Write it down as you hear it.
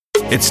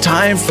It's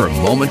time for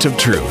Moment of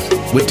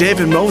Truth with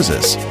David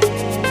Moses.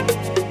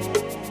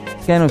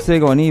 Scano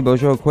Sego Ani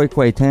Bojo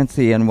Kwekwe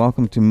Tansi, and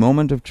welcome to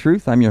Moment of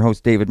Truth. I'm your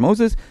host, David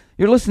Moses.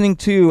 You're listening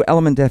to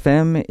Element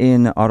FM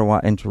in Ottawa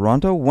and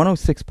Toronto,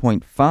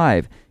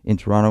 106.5 in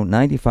Toronto,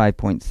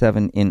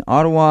 95.7 in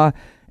Ottawa,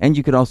 and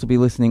you could also be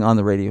listening on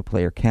the Radio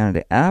Player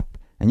Canada app,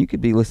 and you could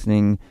be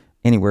listening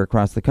anywhere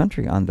across the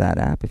country on that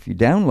app if you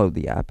download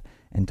the app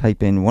and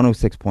type in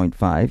 106.5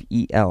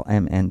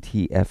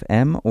 ELMNT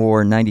FM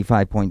or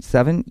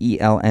 95.7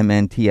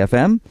 ELMNT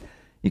FM.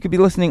 You could be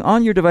listening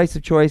on your device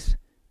of choice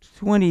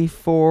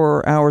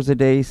 24 hours a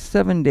day,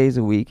 7 days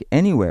a week,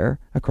 anywhere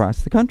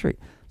across the country.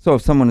 So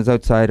if someone is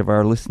outside of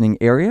our listening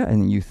area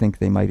and you think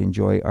they might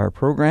enjoy our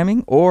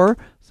programming or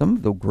some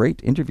of the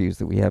great interviews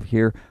that we have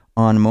here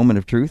on Moment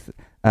of Truth,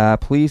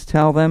 please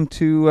tell them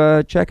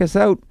to check us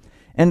out.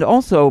 And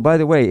also, by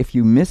the way, if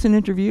you miss an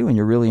interview and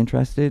you're really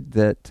interested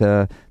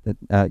that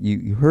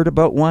you heard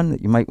about one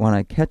that you might want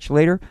to catch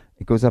later,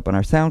 it goes up on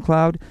our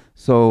SoundCloud.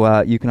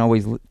 So you can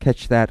always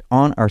catch that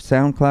on our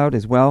SoundCloud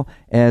as well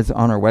as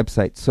on our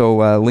website.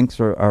 So links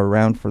are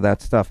around for that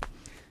stuff.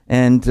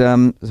 And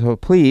so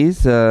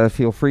please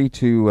feel free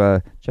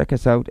to check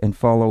us out and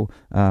follow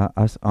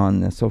us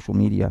on social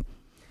media.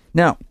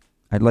 Now,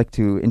 I'd like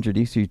to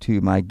introduce you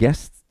to my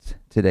guests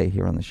today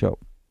here on the show.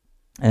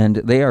 And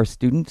they are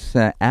students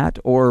at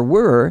or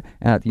were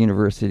at the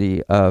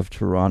University of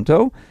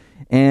Toronto.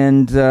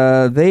 And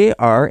they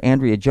are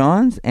Andrea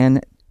Johns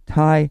and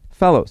Ty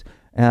Fellows.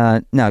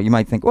 Now, you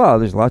might think, well,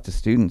 there's lots of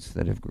students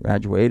that have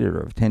graduated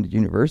or have attended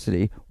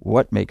university.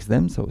 What makes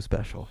them so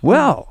special?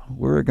 Well,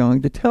 we're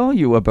going to tell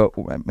you about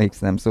what makes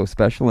them so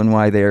special and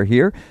why they're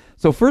here.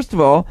 So first of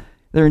all,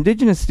 they're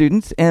Indigenous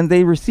students, and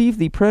they received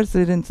the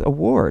President's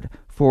Award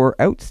for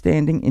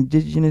Outstanding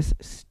Indigenous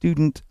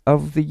Student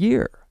of the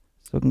Year.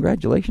 So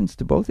congratulations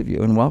to both of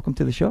you, and welcome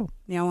to the show.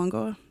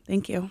 Nyawango,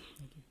 thank you.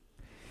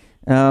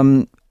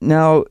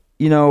 Now,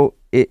 you know,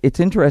 it's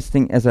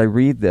interesting as I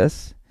read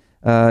this.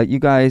 You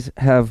guys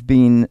have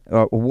been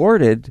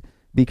awarded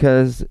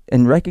because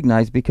and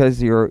recognized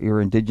because you're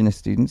Indigenous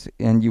students,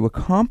 and you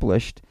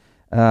accomplished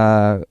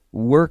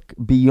work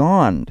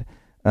beyond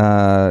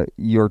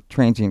your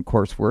transient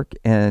coursework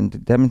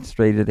and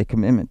demonstrated a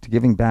commitment to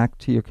giving back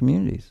to your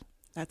communities.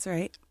 That's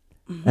right.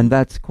 Mm-hmm. And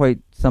that's quite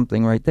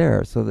something right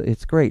there. So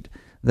it's great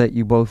that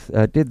you both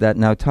did that.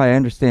 Now, Ty, I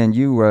understand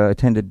you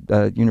attended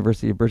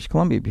University of British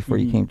Columbia before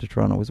you came to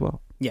Toronto as well.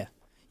 Yeah,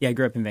 I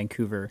grew up in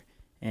Vancouver.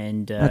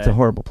 And that's a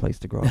horrible place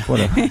to grow up.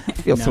 I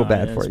feel so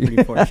bad for you.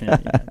 Pretty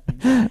fortunate.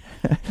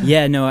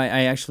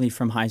 I actually,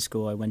 from high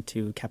school, I went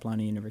to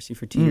Capilano University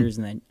for 2 years,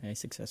 and then I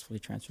successfully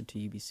transferred to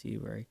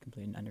UBC, where I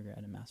completed an undergrad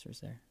and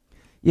master's there.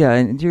 Yeah,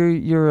 and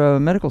you're a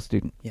medical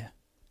student. Yeah.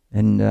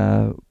 And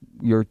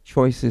your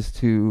choice is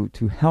to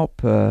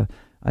help,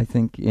 I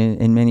think,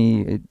 in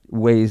many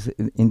ways,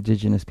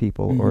 Indigenous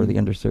people or the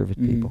underserved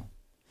people.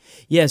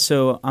 Yeah,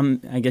 so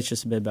I guess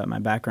just a bit about my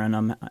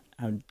background.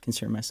 I would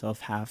consider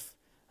myself half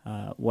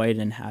white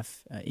and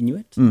half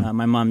Inuit.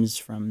 My mom's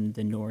from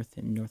the north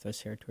in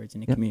Northwest Territories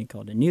in a community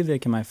called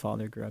Inuvik, and my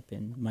father grew up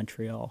in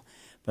Montreal.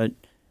 But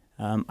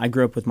I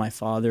grew up with my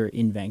father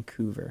in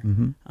Vancouver,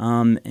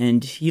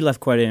 and he left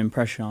quite an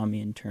impression on me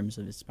in terms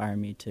of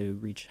inspiring me to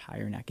reach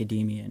higher in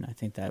academia, and I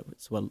think that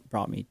was what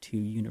brought me to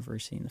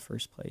university in the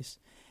first place.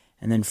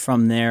 And then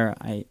from there,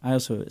 I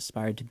also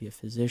aspired to be a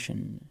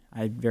physician. I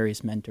had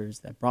various mentors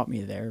that brought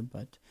me there,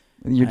 but...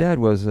 Your dad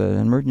was an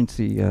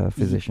emergency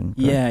physician,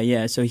 correct?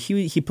 Yeah. So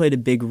he played a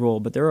big role,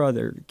 but there are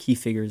other key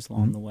figures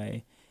along the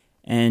way.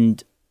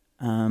 And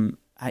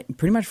I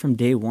pretty much from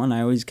day one,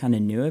 I always kind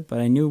of knew it, but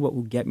I knew what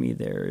would get me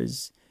there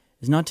is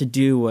not to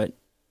do what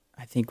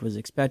I think was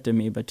expected of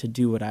me, but to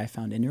do what I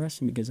found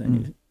interesting, because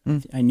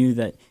I knew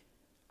that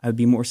I would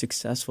be more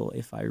successful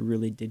if I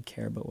really did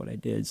care about what I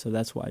did. So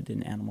that's why I did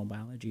an animal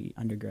biology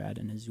undergrad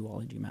and a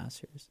zoology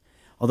master's.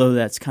 Although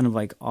that's kind of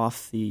like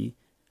off the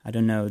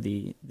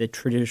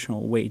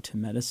traditional way to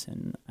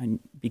medicine.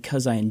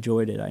 Because I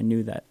enjoyed it, I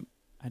knew that,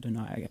 I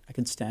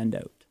could stand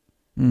out.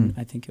 And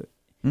I think it,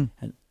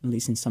 at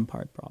least in some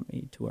part, brought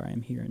me to where I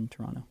am here in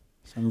Toronto.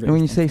 So I'm really and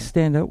when you say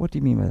stand out, what do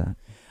you mean by that?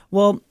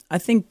 Well, I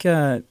think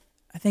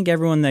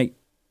everyone that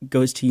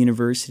goes to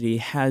university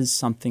has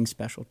something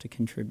special to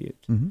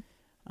contribute.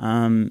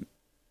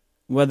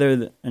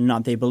 Whether or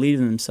not they believe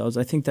in themselves,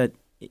 I think that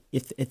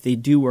if they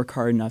do work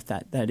hard enough,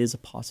 that is a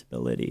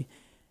possibility.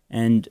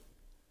 And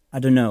I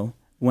don't know,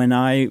 when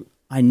I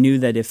knew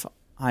that if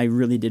I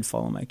really did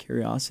follow my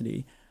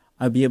curiosity,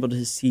 I'd be able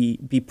to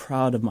be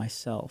proud of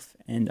myself.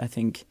 And I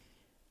think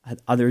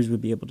others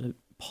would be able to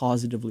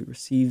positively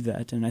receive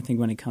that. And I think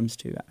when it comes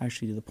to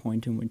actually to the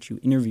point in which you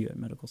interview at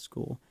medical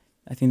school,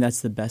 I think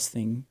that's the best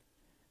thing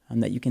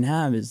that you can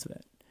have is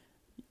that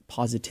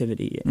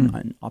positivity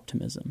and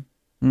optimism.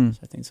 So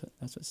I think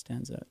that's what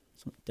stands out.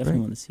 So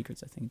definitely one of the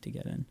secrets, I think, to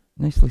get in.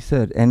 Nicely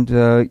said. And,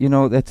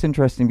 that's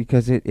interesting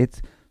because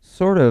it's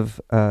sort of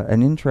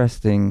an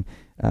interesting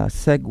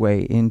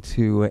segue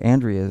into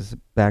Andrea's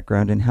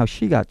background and how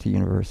she got to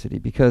university,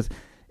 because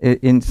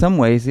in some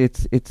ways,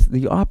 it's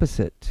the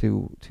opposite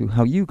to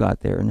how you got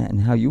there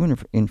and how you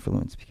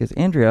influenced. Because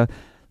Andrea,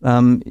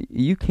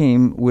 you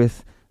came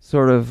with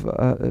sort of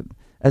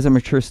as a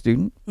mature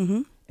student,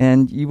 Mm-hmm.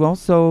 and you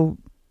also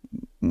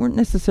weren't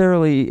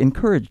necessarily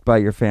encouraged by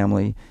your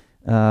family,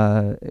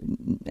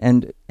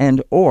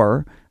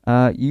 or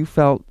you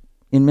felt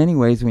in many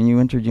ways when you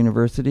entered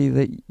university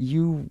that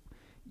you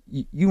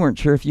weren't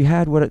sure if you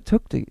had what it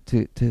took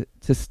to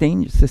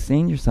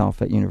sustain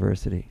yourself at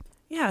university.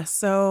 Yeah,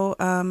 so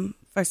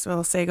first of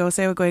all, Sego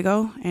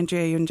Gwego,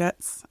 Andrea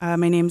Yunjets.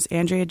 My name's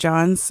Andrea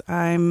Johns.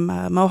 I'm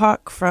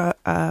Mohawk from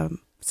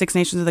Six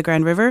Nations of the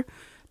Grand River,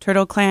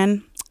 Turtle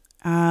Clan.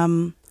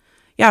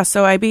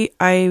 So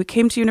I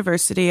came to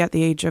university at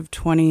the age of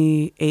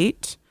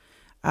 28.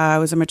 I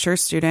was a mature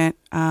student.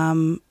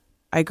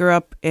 I grew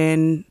up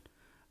in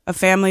a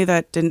family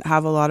that didn't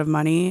have a lot of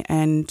money,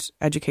 and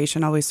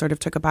education always sort of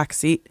took a back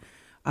seat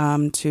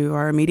to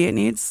our immediate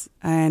needs.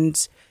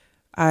 And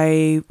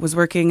I was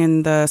working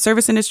in the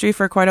service industry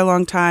for quite a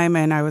long time,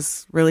 and I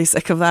was really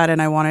sick of that,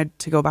 and I wanted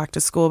to go back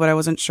to school, but I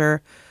wasn't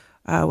sure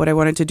what I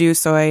wanted to do.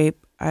 So I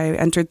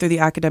entered through the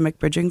academic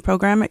bridging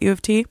program at U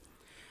of T,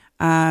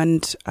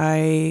 and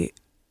I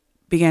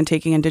began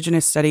taking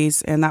Indigenous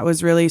studies, and that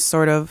was really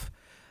sort of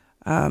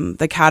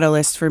the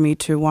catalyst for me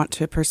to want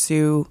to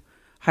pursue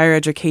higher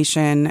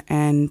education,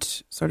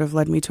 and sort of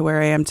led me to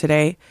where I am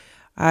today.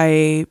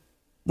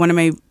 One of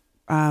my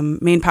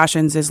main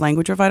passions is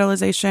language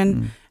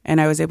revitalization, and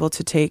I was able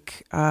to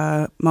take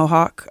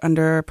Mohawk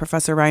under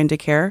Professor Ryan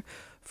DeCare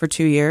for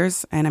 2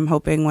 years, and I'm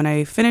hoping when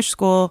I finish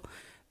school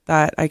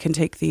that I can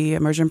take the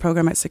immersion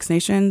program at Six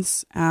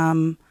Nations,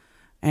 and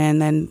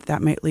then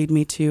that might lead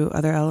me to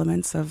other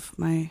elements of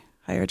my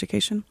higher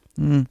education.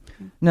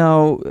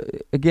 Now,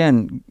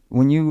 again,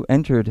 when you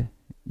entered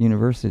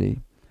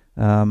university,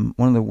 one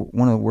of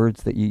the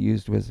words that you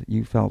used was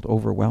you felt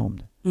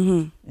overwhelmed.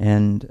 Mm-hmm.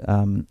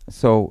 And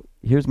so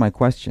here's my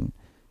question,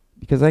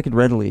 because I could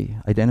readily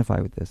identify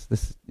with this.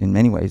 This, in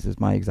many ways, is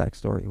my exact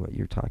story, what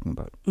you're talking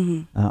about.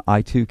 Mm-hmm.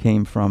 I, too,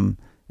 came from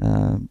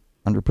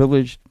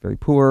underprivileged, very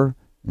poor,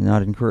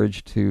 not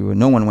encouraged to...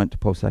 No one went to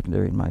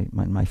post-secondary in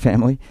my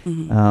family.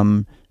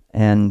 Mm-hmm.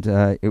 And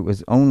it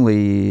was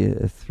only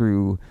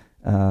through...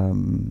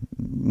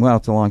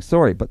 it's a long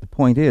story, but the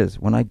point is,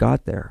 when I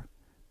got there,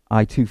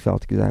 I too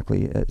felt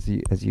exactly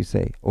as you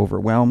say,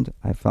 overwhelmed.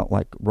 I felt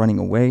like running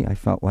away. I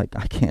felt like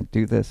I can't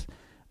do this.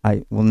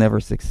 I will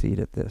never succeed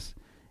at this.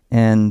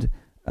 And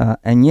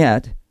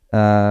yet,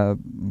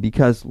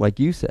 because, like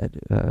you said,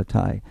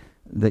 Ty,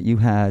 that you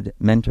had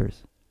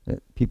mentors,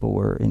 that people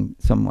were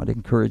somewhat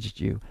encouraged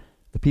you.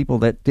 The people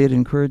that did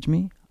encourage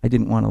me, I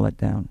didn't want to let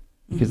down,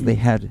 because they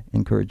had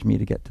encouraged me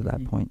to get to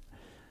that point.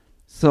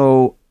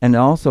 So, and I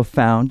also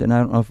found, and I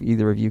don't know if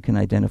either of you can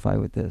identify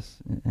with this,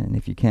 and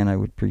if you can, I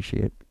would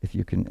appreciate if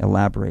you can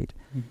elaborate,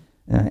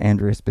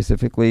 Andrea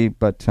specifically,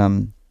 but,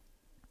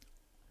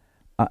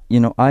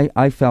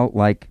 I felt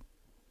like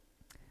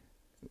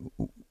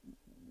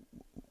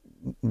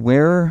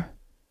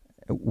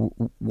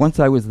once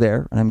I was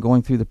there, and I'm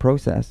going through the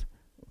process,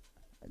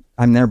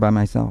 I'm there by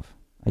myself.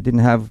 I didn't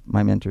have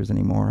my mentors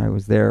anymore. I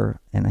was there,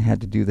 and I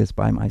had to do this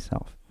by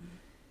myself.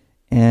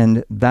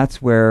 And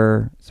that's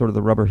where sort of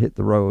the rubber hit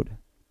the road,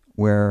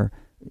 where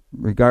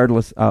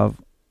regardless of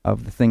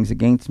the things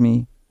against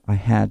me, I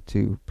had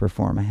to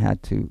perform. I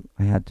had to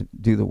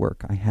do the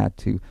work. I had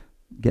to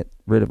get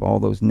rid of all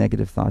those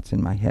negative thoughts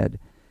in my head,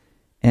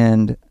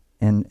 and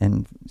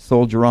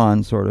soldier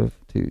on, sort of,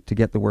 to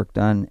get the work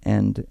done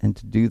and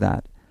to do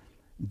that.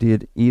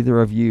 Did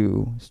either of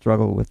you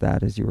struggle with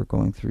that as you were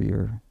going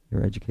through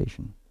your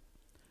education?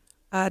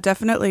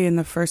 Definitely in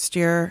the first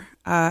year,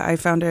 I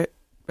found it,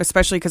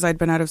 especially because I'd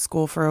been out of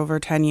school for over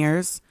 10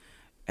 years,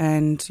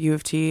 and U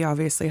of T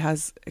obviously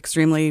has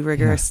extremely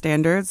rigorous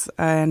standards,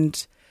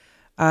 and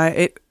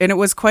it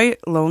was quite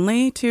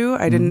lonely too.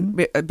 I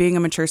didn't, being a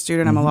mature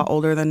student, I'm a lot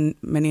older than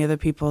many of the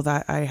people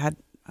that I had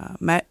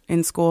met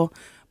in school,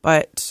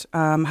 but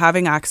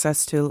having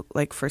access to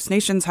like First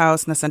Nations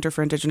House and the Center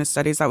for Indigenous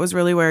Studies, that was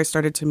really where I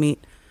started to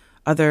meet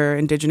other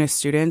Indigenous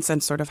students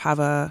and sort of have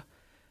a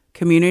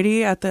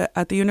community at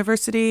the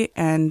university,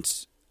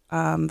 and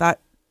that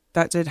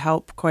did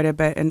help quite a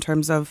bit in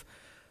terms of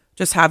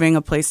just having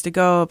a place to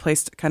go, a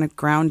place to kind of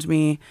ground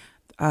me.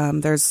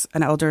 There's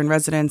an elder in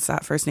residence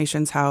at First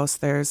Nations House.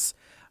 There's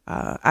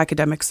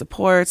academic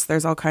supports.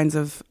 There's all kinds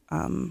of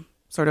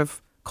sort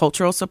of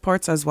cultural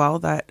supports as well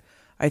that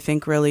I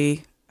think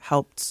really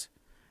helped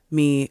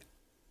me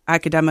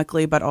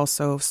academically, but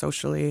also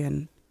socially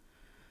and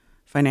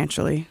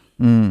financially.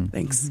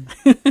 Thanks.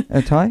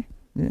 Ty,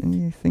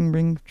 anything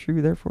ring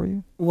true there for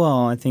you?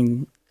 Well, I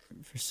think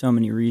for so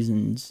many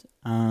reasons.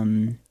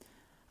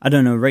 I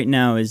don't know, right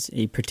now is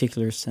a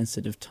particular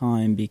sensitive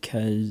time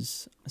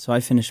because, so I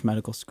finished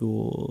medical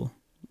school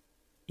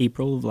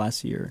April of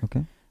last year.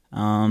 Okay.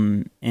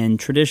 And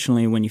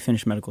traditionally when you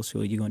finish medical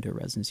school, you go into a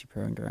residency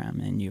program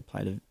and you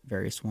apply to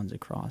various ones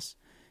across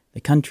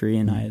the country.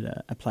 And I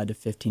had applied to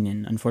 15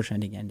 and unfortunately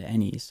I didn't get into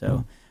any.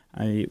 So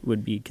I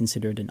would be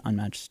considered an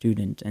unmatched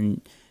student.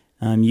 And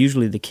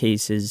Usually the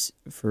case is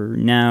for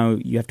now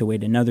you have to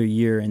wait another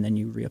year and then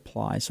you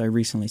reapply. So I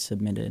recently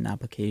submitted an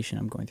application.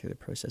 I'm going through the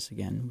process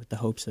again with the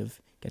hopes of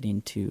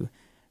getting to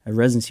a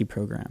residency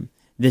program.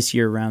 This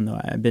year around, though,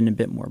 I've been a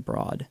bit more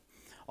broad.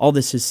 All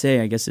this to say,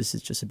 I guess this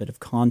is just a bit of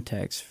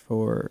context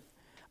for,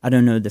 I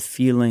don't know, the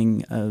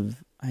feeling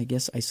of, I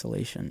guess,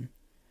 isolation.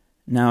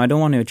 Now, I don't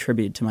want to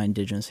attribute it to my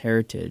Indigenous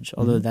heritage,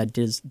 although that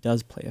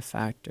does play a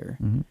factor.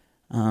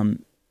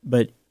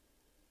 But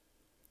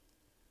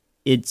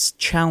it's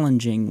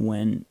challenging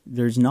when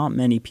there's not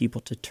many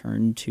people to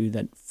turn to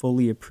that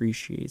fully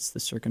appreciates the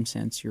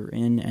circumstance you're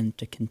in and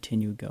to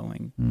continue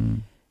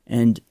going.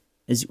 And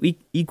as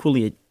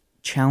equally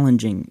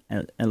challenging,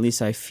 at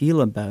least I feel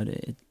about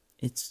it,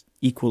 it's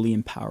equally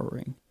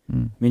empowering,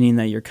 meaning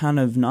that you're kind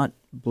of not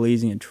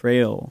blazing a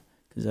trail,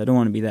 because I don't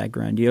want to be that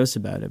grandiose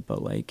about it,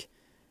 but like,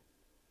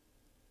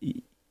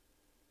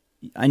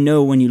 I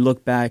know when you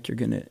look back, you're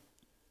gonna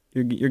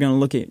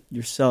look at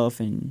yourself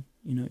and,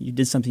 you know, you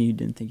did something you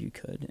didn't think you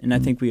could. And I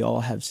think we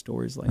all have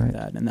stories like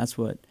that. And that's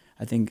what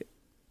I think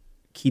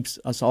keeps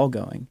us all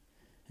going.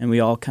 And we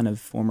all kind of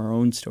form our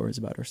own stories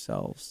about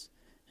ourselves.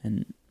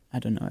 And I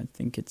don't know, I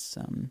think it's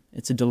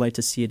a delight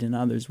to see it in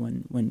others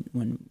when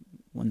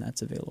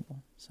that's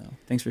available. So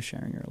thanks for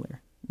sharing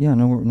earlier. Yeah,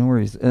 no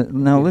worries.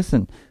 Now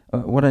listen,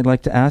 what I'd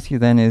like to ask you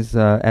then is,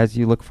 as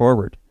you look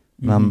forward,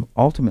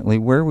 ultimately,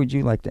 where would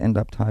you like to end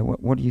up, Ty?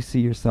 What do you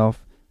see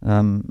yourself,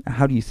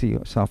 how do you see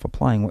yourself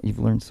applying what you've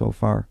learned so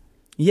far?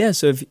 Yeah,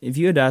 so if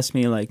you had asked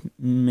me like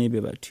maybe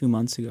about 2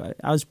 months ago,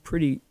 I was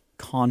pretty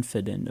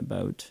confident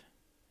about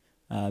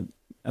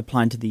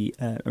applying to the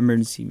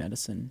emergency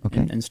medicine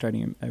and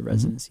starting a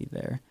residency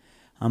there.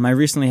 I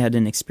recently had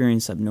an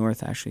experience up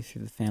north, actually,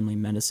 through the family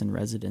medicine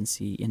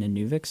residency in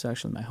Inuvik, so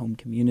actually my home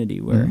community,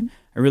 where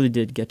I really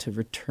did get to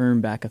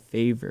return back a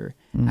favor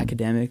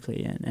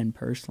academically and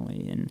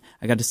personally. And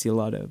I got to see a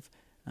lot of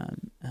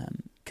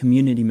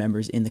community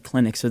members in the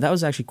clinic. So that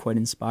was actually quite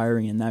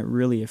inspiring, and that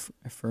really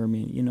affirmed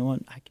me, you know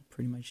what, I could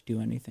pretty much do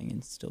anything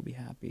and still be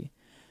happy.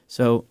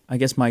 So I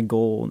guess my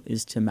goal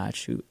is to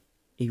match to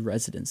a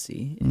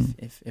residency,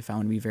 if I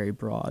want to be very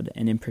broad,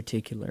 and in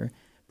particular,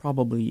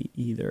 probably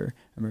either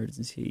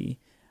emergency.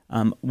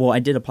 Well, I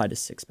did apply to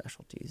 6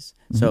 specialties.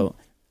 So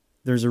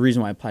there's a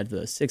reason why I applied to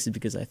those 6 is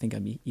because I think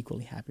I'd be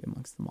equally happy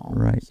amongst them all.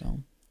 Right. So,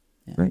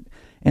 yeah. Great.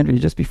 Andrea,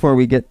 just before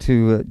we get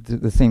to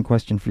the same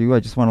question for you, I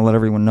just want to let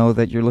everyone know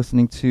that you're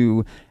listening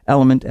to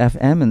Element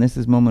FM, and this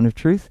is Moment of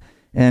Truth.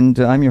 And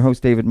I'm your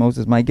host, David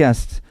Moses. My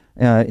guests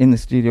in the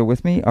studio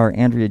with me are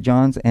Andrea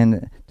Johns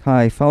and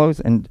Ty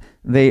Fellows, and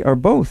they are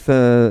both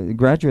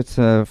graduates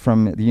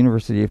from the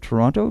University of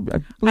Toronto.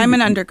 I'm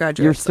an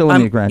undergraduate. You're still an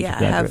undergraduate.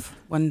 Yeah, I have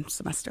 1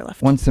 semester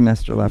left. 1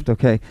 semester left,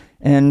 okay.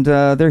 And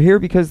they're here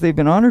because they've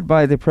been honored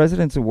by the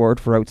President's Award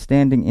for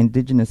Outstanding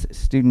Indigenous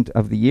Student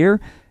of the Year,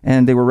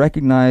 and they were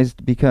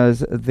recognized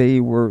because they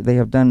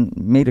have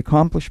made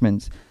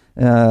accomplishments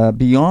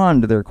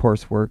beyond their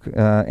coursework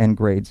and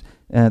grades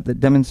that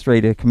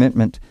demonstrate a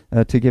commitment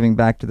to giving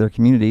back to their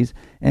communities.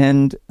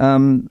 And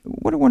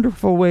what a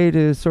wonderful way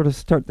to sort of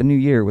start the new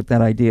year with that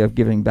idea of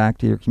giving back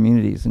to your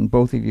communities. And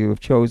both of you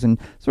have chosen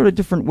sort of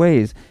different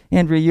ways.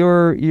 Andrea,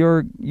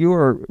 you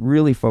are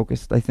really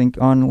focused, I think,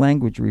 on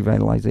language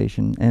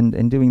revitalization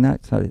and doing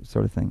that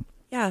sort of thing.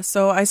 Yeah,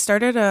 so I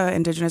started a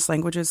Indigenous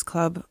Languages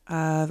Club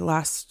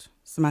last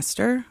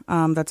semester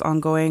that's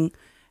ongoing.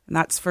 And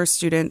that's for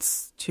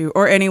students to,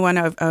 or anyone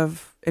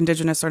of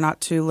Indigenous or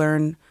not, to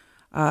learn.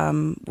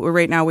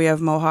 Right now we have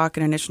Mohawk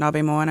and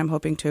Anishinaabe-Moan. I'm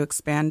hoping to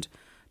expand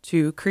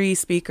to Cree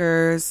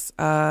speakers,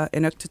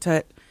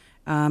 Inuktitut,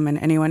 and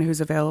anyone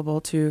who's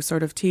available to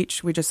sort of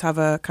teach. We just have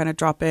a kind of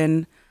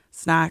drop-in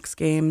snacks,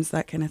 games,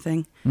 that kind of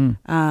thing.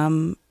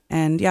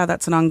 And yeah,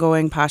 that's an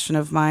ongoing passion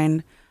of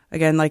mine.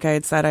 Again, like I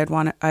had said,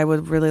 I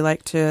would really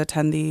like to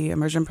attend the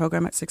immersion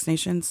program at Six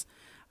Nations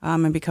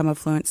and become a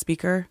fluent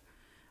speaker.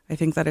 I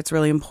think that it's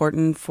really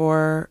important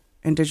for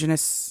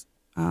Indigenous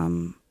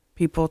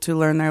people to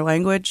learn their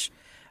language,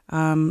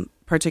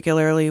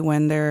 particularly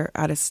when they're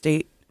at a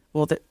state.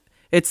 Well,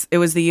 it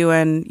was the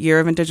UN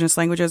Year of Indigenous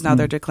Languages. Now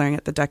they're declaring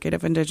it the Decade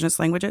of Indigenous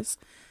Languages,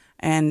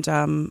 and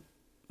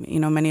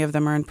many of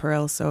them are in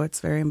Peril. So it's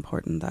very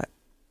important that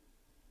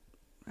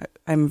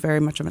I'm very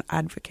much of an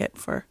advocate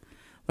for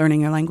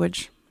learning your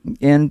language.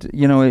 And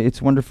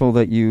it's wonderful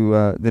that you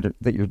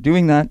that you're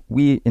doing that.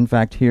 We, in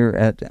fact, here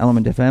at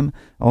Element FM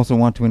also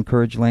want to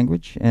encourage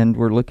language, and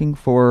we're looking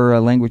for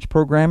language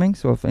programming.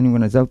 So if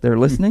anyone is out there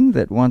listening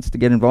that wants to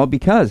get involved,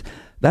 because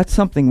that's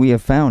something we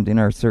have found in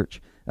our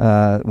search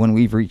when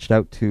we've reached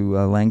out to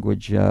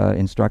language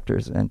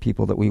instructors and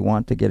people that we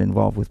want to get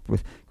involved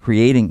with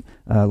creating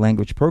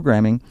language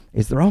programming,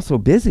 is they're also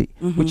busy,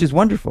 which is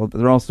wonderful.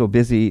 They're also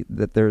busy,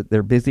 that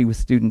they're busy with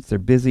students. They're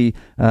busy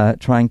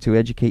trying to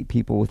educate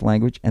people with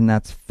language, and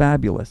that's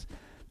fabulous.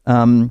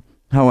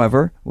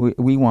 However,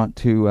 we want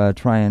to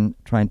try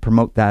and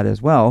promote that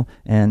as well,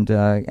 and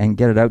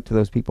get it out to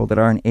those people that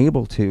aren't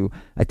able to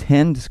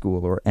attend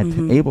school or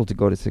able to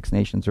go to Six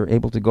Nations or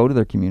able to go to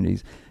their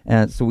communities,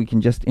 so we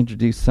can just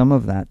introduce some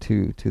of that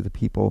to the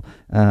people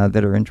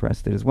that are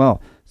interested as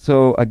well.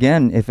 So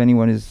again, if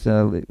anyone is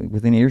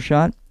within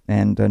earshot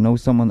and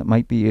knows someone that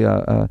might be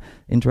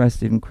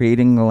interested in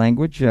creating a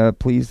language,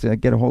 please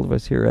get a hold of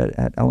us here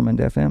at Element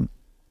FM.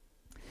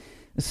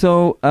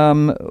 So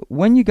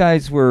when you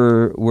guys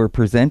were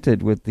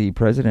presented with the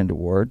President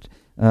Award,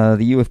 the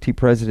U of T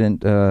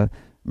President,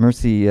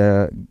 Mercy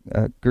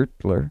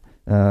Gertler,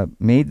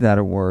 made that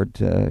award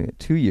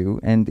to you,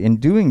 and in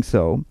doing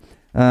so,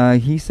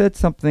 he said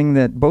something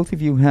that both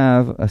of you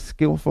have a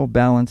skillful,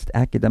 balanced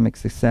academic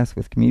success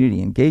with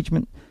community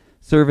engagement,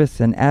 service,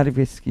 and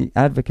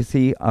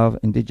advocacy of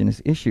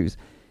Indigenous issues.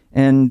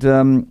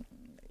 And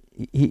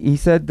he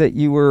said that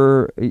you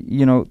were,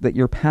 that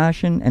your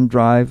passion and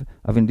drive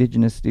of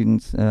Indigenous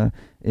students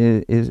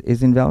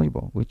is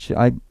invaluable, which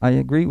I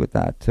agree with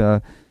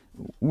that.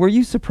 Were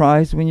you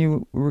surprised when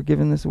you were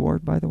given this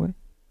award, by the way?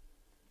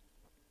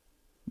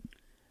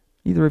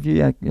 Either of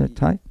you,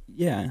 Ty?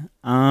 Yeah.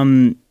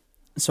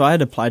 So I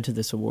had applied to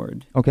this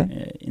award.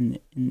 Okay. In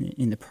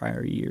the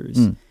prior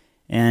years,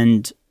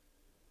 and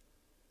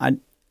I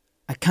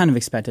kind of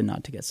expected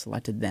not to get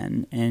selected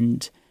then,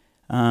 and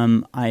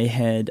I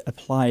had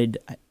applied,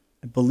 I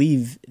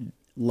believe,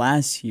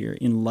 last year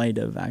in light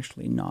of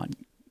actually not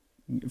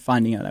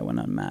finding out I went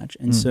unmatched.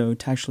 And so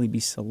to actually be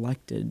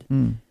selected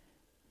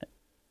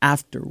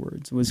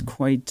afterwards was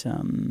quite,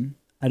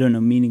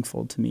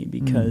 meaningful to me,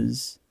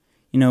 because,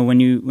 when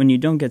you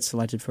don't get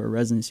selected for a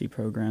residency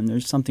program,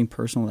 there's something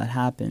personal that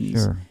happens.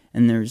 Sure.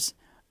 And there's,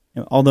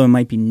 although it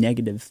might be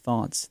negative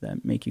thoughts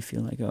that make you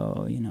feel like,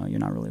 you're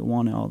not really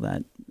wanting all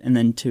that. And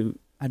then to,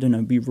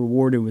 be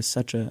rewarded with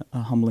such a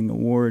humbling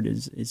award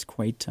is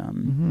quite,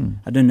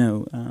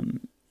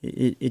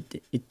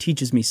 it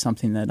teaches me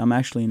something, that I'm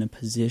actually in a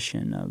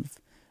position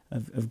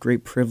of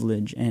great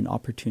privilege and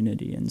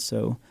opportunity. And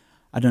so,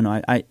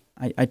 I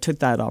took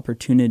that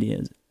opportunity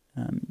as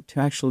to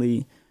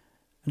actually,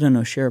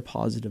 share a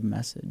positive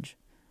message.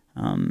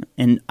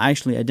 And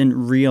actually, I didn't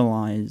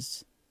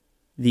realize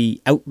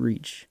the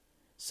outreach,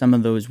 some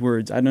of those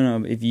words. I don't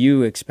know if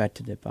you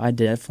expected it, but I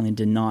definitely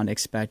did not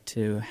expect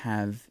to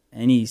have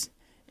any,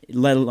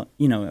 let alone,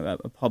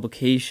 a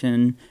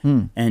publication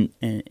and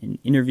an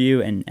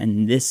interview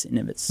and this in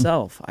of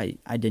itself,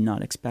 I did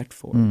not expect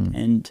for it.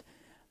 And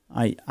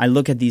I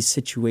look at these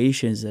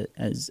situations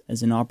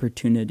as an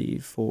opportunity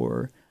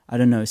for,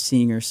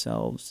 seeing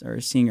ourselves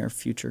or seeing our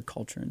future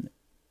culture,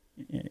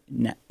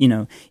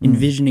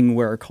 envisioning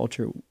where our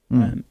culture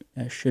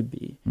should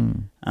be.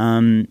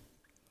 I'm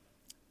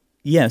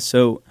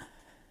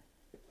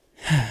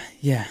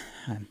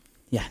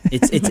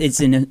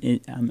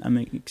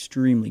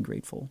extremely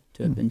grateful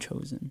to have been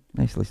chosen.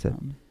 Nicely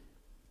said.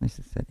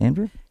 Nicely said.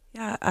 Andrew?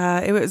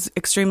 Yeah, it was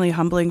extremely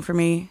humbling for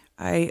me.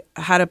 I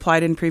had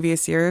applied in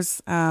previous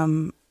years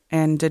and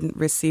didn't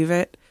receive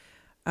it,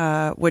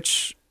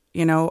 which,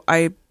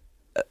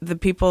 the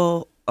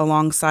people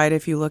alongside,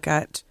 if you look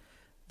at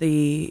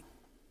the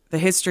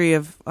history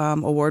of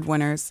award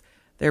winners,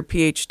 they're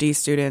PhD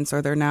students,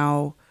 or they're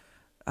now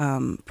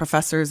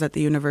professors at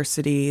the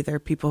university. They're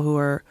people who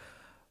are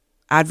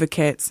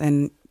advocates,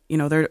 and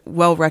they're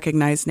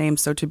well-recognized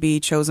names. So to be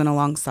chosen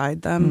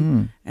alongside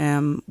them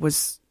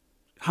was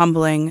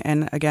humbling,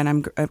 and again,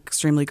 I'm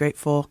extremely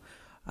grateful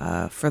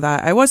for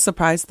that. I was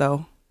surprised,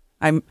 though.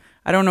 I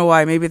don't know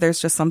why. Maybe there's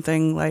just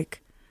something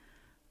like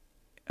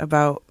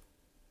about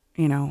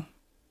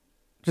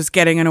just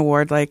getting an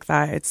award like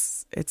that.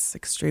 It's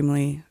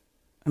extremely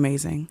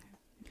amazing.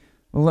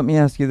 Well, let me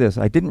ask you this.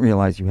 I didn't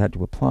realize you had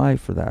to apply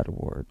for that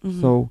award.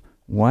 So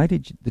why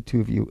did the two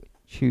of you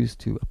choose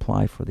to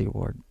apply for the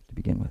award to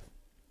begin with?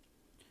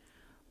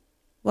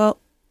 Well,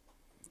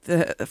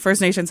 the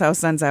First Nations House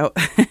sends out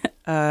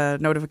a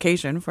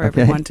notification for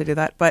everyone to do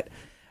that. But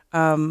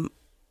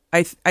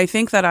I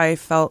think that I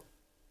felt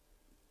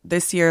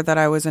this year that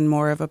I was in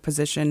more of a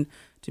position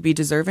to be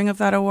deserving of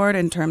that award,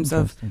 in terms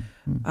of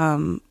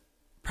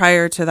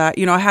prior to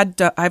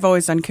that, I've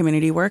always done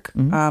community work,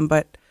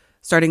 but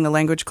starting the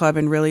language club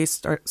and really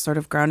sort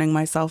of grounding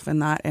myself in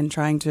that and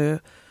trying to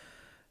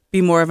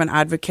be more of an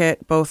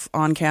advocate both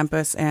on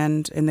campus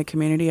and in the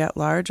community at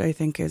large, I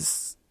think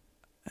is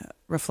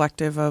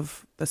reflective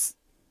of the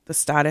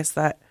status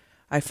that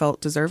I felt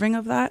deserving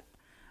of that.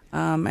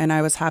 And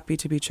I was happy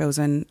to be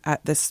chosen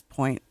at this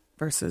point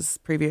versus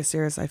previous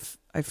years.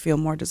 I feel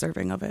more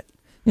deserving of it.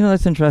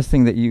 That's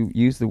interesting that you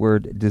use the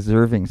word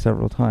deserving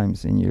several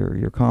times in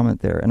your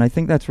comment there. And I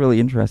think that's really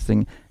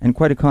interesting and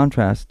quite a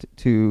contrast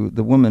to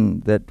the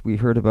woman that we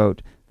heard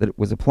about that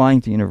was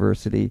applying to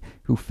university,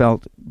 who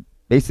felt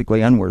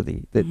basically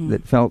unworthy,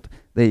 that felt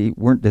they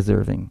weren't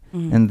deserving,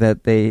 and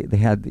that they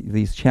had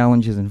these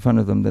challenges in front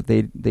of them that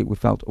they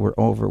felt were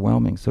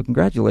overwhelming. So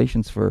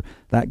congratulations for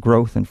that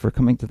growth and for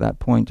coming to that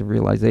point of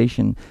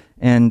realization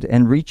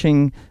and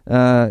reaching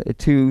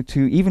to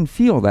even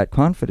feel that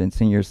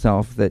confidence in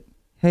yourself that,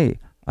 hey,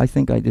 I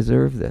think I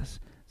deserve this.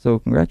 So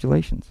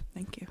congratulations.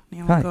 Thank you.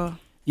 Hi.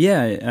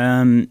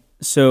 Yeah.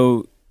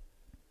 So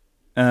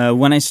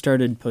when I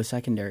started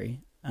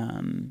post-secondary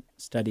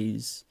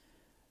studies,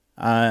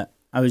 I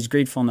was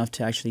grateful enough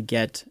to actually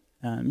get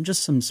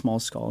just some small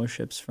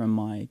scholarships from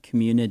my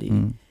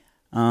community.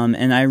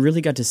 And I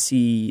really got to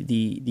see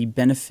the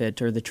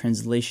benefit or the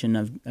translation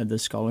of the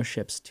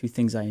scholarships to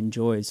things I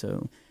enjoy.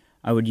 So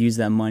I would use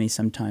that money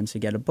sometimes to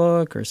get a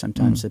book, or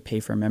sometimes to pay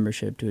for a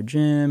membership to a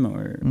gym,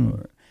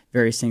 or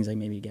various things, like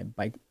maybe get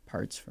bike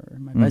parts for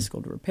my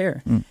bicycle to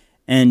repair.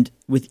 And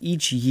with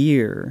each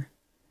year,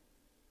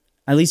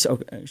 at least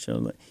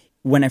so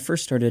when I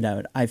first started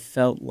out, I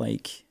felt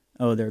like,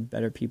 oh, there are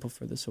better people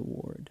for this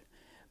award.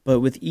 But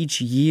with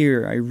each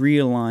year, I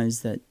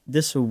realized that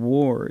this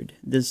award,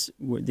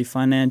 the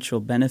financial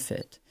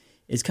benefit,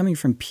 is coming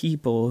from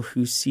people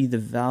who see the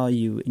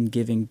value in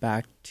giving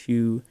back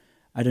to,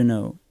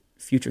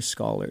 future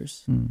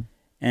scholars.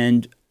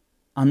 And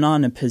I'm not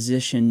in a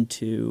position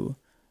to,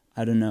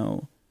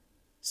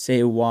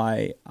 say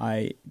why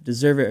I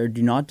deserve it or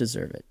do not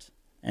deserve it.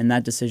 And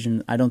that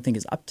decision, I don't think,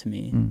 is up to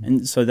me.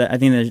 And so that I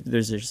think that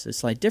there's just a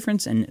slight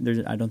difference, and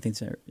I don't think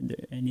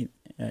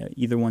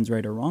either one's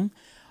right or wrong.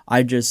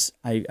 I've used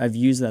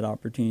that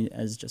opportunity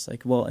as just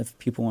like, well, if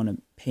people want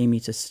to pay me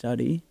to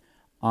study,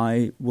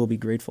 I will be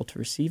grateful to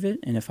receive it.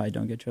 And if I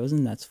don't get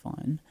chosen, that's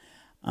fine.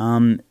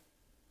 And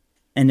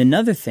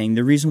another thing,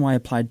 the reason why I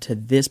applied to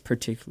this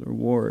particular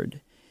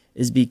award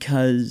is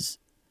because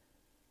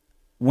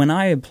when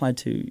I applied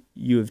to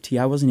U of T,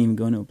 I wasn't even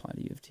going to apply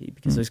to U of T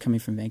because I was coming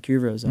from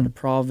Vancouver. I was out of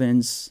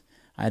province.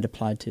 I had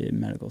applied to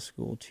medical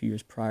school 2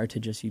 years prior to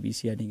just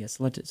UBC. I didn't get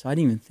selected. So I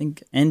didn't even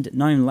think, I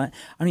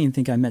don't even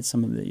think I met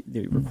some of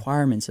the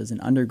requirements as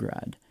an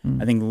undergrad.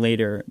 I think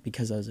later,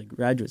 because I was a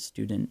graduate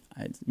student,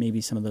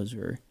 maybe some of those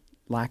were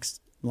lax,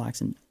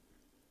 and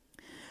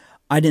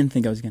I didn't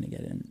think I was going to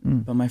get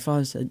in. But my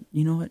father said,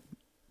 you know what?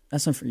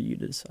 That's not for you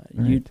to decide.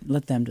 Right. You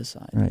let them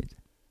decide. Right.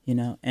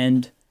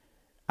 And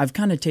I've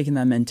kind of taken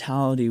that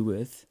mentality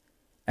with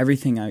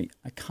everything I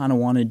kind of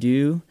want to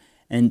do.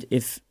 And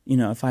if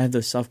I have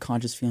those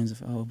self-conscious feelings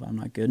of, oh, I'm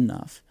not good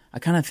enough, I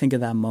kind of think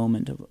of that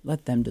moment of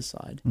let them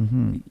decide.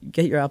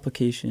 Get your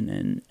application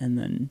in, and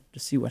then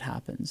just see what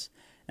happens.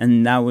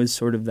 And that was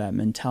sort of that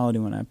mentality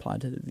when I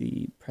applied to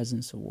the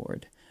President's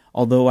Award.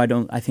 Although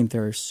I think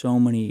there are so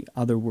many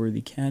other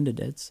worthy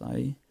candidates,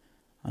 I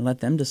let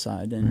them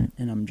decide, and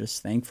I'm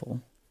just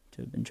thankful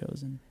to have been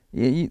chosen.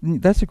 Yeah,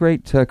 that's a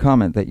great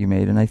comment that you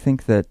made, and I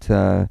think that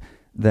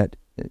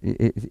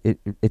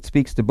it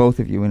speaks to both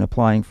of you in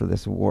applying for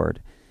this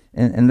award,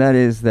 and that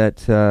is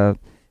that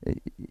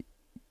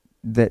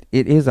that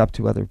it is up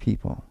to other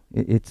people.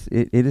 It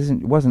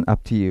wasn't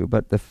up to you,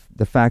 but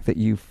the fact that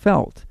you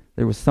felt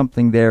there was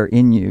something there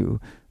in you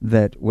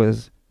that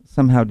was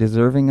somehow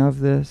deserving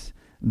of this,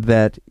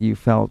 that you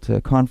felt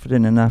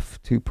confident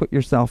enough to put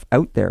yourself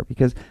out there,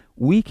 because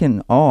we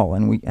can all,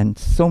 and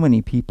so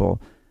many people,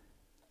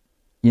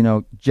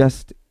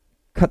 just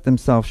cut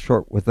themselves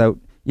short without,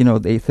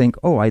 they think,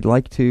 oh, I'd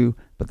like to,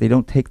 but they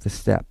don't take the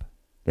step.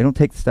 They don't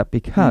take the step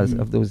because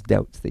of those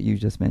doubts that you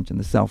just mentioned,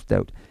 the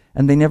self-doubt,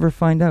 and they never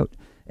find out.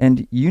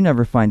 And you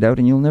never find out,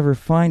 and you'll never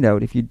find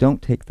out if you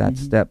don't take that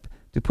step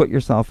to put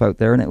yourself out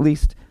there and at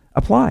least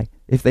apply.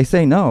 If they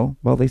say no,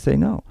 well, they say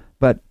no.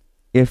 But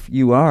if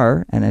you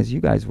are, and as you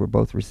guys were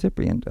both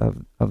recipient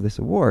of this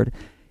award,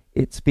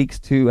 it speaks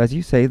to, as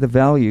you say, the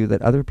value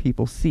that other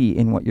people see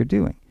in what you're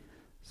doing.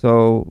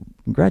 So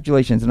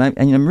congratulations, and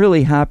I'm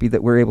really happy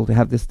that we're able to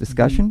have this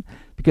discussion,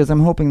 because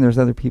I'm hoping there's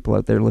other people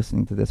out there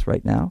listening to this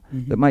right now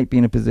that might be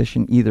in a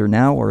position either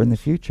now or in the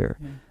future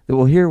that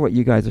will hear what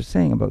you guys are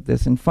saying about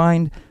this and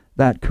find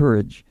that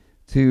courage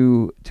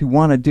to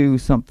want to do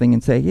something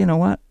and say, you know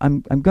what,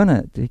 I'm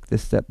gonna take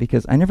this step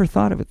because I never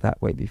thought of it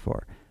that way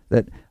before.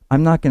 That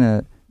I'm not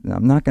gonna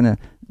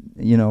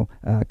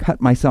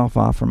cut myself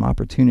off from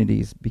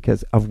opportunities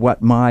because of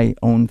what my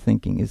own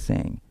thinking is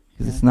saying.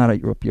 Because it's not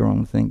up your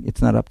own thing.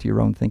 It's not up to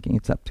your own thinking.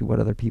 It's up to what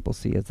other people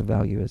see as the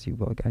value, as you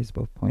guys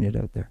both pointed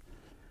out there.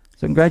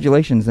 So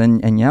congratulations,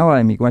 and yawa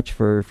and miigwech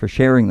for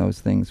sharing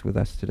those things with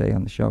us today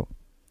on the show.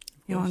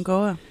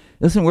 Yawangoa.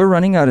 Listen, we're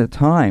running out of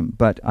time,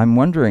 but I'm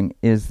wondering,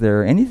 is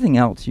there anything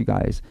else you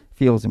guys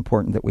feel is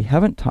important that we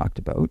haven't talked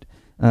about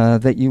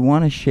that you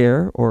want to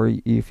share or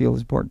you feel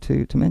is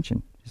important to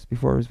mention just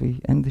before as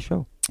we end the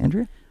show?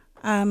 Andrea?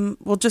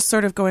 Well, just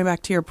sort of going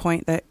back to your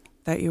point that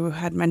you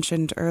had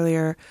mentioned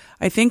earlier,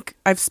 I think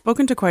I've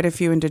spoken to quite a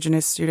few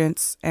Indigenous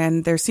students,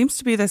 and there seems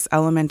to be this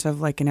element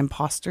of like an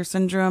imposter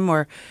syndrome,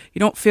 or you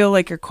don't feel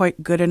like you're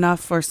quite good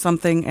enough or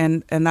something,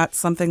 and that's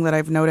something that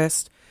I've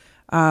noticed.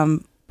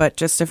 But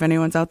just if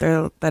anyone's out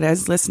there that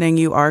is listening,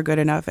 you are good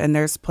enough, and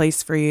there's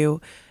place for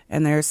you,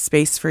 and there's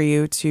space for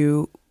you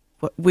to.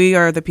 We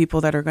are the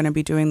people that are going to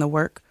be doing the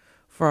work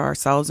for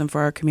ourselves and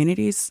for our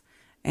communities,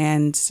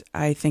 and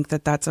I think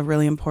that that's a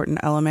really important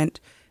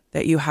element,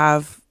 that you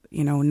have,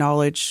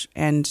 knowledge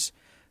and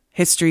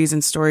histories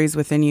and stories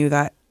within you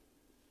that,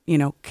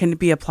 can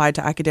be applied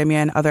to academia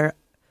and other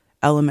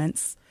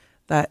elements.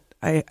 That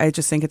I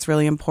just think it's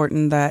really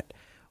important that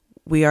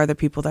we are the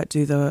people that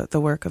do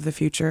the work of the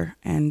future,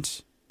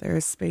 and there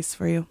is space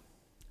for you.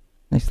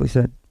 Nicely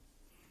said.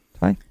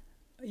 Ty?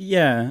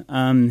 Yeah.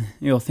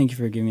 Thank you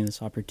for giving me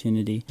this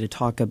opportunity to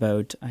talk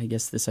about, I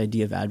guess, this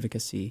idea of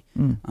advocacy,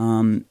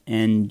 and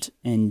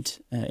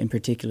in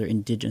particular,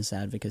 Indigenous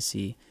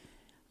advocacy.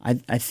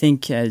 I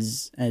think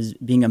as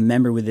being a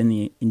member within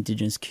the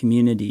Indigenous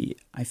community,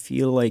 I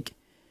feel like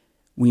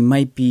we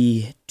might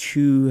be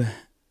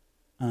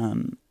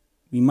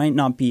we might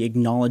not be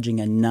acknowledging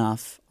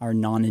enough our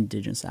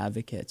non-Indigenous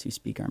advocates who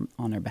speak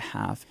on our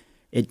behalf.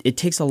 It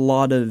takes a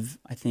lot of,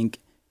 I think,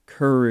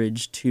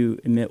 courage to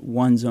admit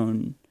one's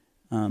own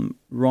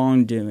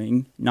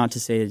wrongdoing, not to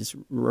say it's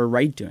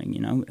right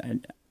doing,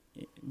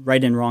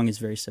 right and wrong is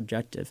very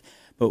subjective,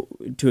 but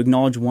to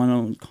acknowledge one's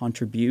own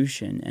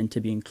contribution and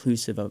to be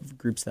inclusive of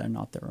groups that are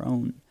not their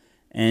own.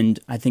 And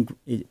I think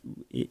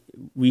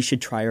we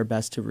should try our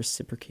best to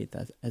reciprocate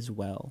that as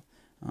well,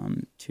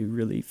 to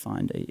really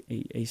find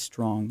a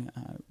strong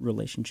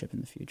relationship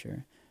in the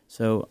future.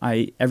 So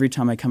every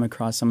time I come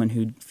across someone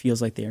who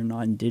feels like they are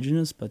not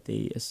Indigenous, but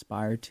they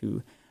aspire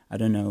to,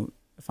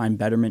 find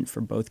betterment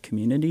for both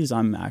communities,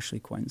 I'm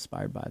actually quite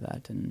inspired by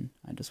that, and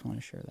I just want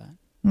to share that.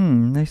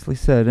 Nicely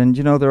said. And,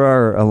 there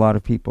are a lot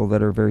of people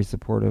that are very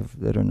supportive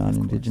that are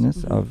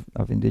non-Indigenous, of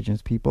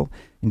Indigenous people,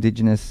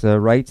 Indigenous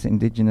rights,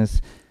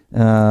 Indigenous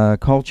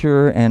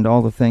culture, and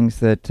all the things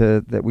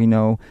that we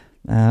know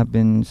have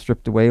been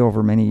stripped away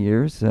over many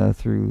years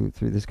through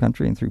this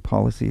country and through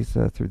policies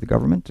through the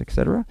government,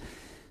 etc.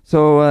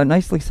 So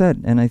nicely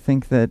said. And I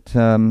think that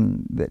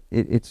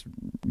it's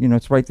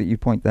it's right that you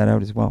point that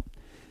out as well.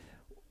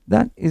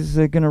 That is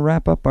going to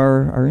wrap up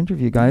our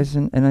interview, guys,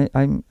 and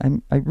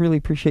I really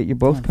appreciate you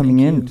both coming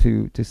in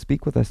to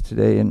speak with us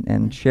today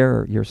and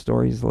share your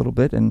stories a little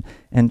bit, and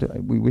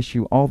we wish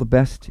you all the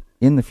best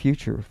in the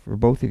future for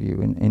both of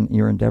you in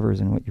your endeavors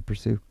and what you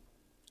pursue.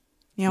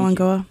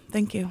 Nyawangoa,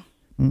 thank you.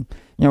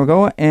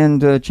 Nyawangoa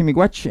and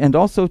Chimigwech, and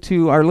also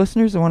to our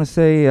listeners, I want to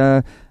say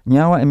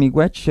Nyawa and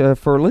Miigwech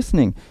for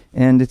listening.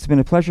 And it's been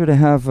a pleasure to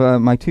have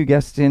my two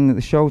guests in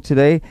the show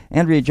today,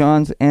 Andrea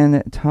Johns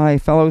and Ty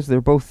Fellows.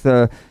 They're both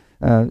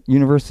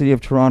University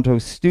of Toronto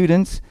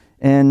students,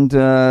 and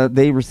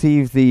they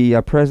received the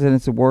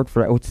President's Award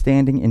for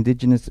Outstanding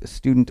Indigenous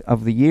Student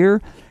of the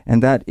Year,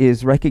 and that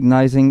is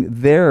recognizing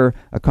their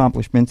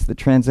accomplishments that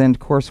transcend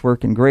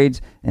coursework and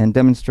grades and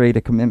demonstrate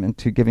a commitment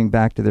to giving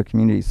back to their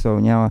communities. So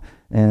Nyawa,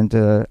 and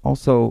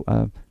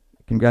also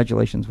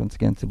congratulations once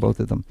again to both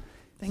of them.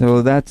 Thank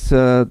you. That's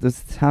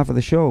this half of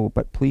the show,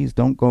 but please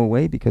don't go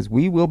away, because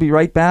we will be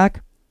right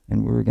back,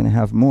 and we're going to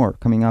have more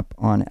coming up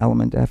on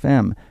Element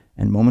FM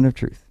and Moment of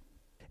Truth.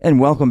 And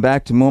welcome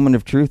back to Moment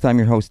of Truth. I'm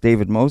your host,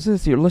 David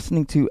Moses. You're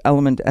listening to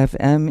Element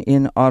FM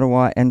in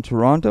Ottawa and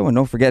Toronto. And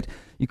don't forget,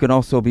 you can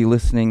also be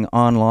listening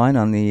online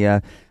on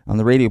the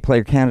Radio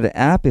Player Canada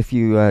app. If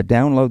you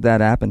download that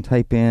app and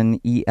type in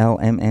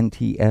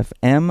ELMNT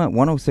FM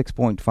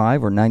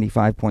 106.5 or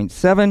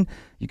 95.7,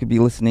 you could be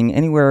listening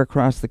anywhere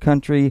across the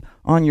country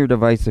on your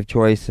device of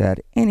choice at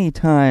any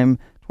time,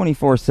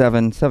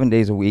 24/7, 7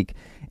 days a week.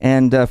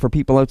 And for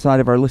people outside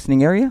of our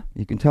listening area,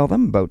 you can tell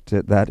them about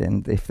that.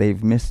 And if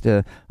they've missed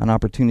an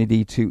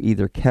opportunity to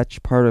either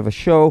catch part of a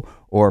show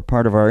or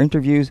part of our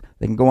interviews,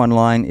 they can go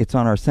online. It's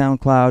on our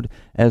SoundCloud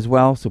as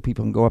well, so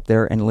people can go up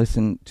there and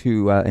listen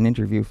to an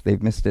interview if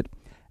they've missed it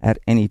at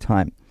any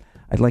time.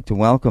 I'd like to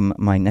welcome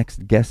my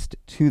next guest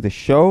to the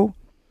show.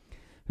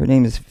 Her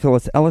name is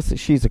Phyllis Ellis.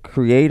 She's a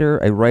creator,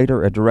 a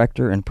writer, a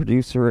director, and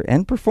producer,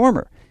 and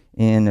performer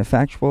in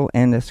factual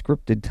and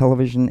scripted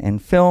television and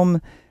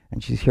film.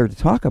 And she's here to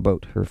talk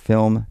about her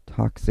film,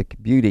 Toxic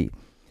Beauty.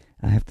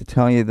 I have to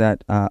tell you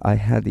that I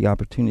had the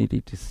opportunity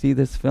to see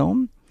this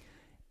film,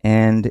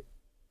 and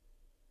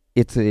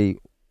it's a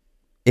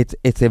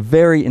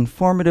very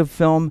informative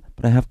film,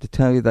 but I have to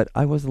tell you that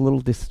I was a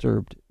little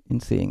disturbed in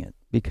seeing it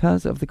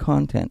because of the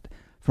content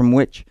from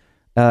which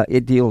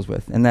it deals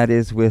with, and that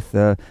is with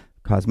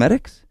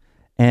cosmetics,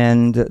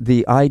 and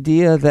the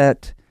idea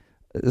that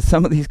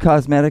some of these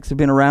cosmetics have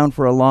been around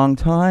for a long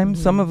time.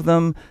 Mm-hmm. Some of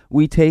them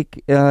we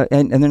take,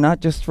 and they're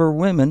not just for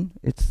women.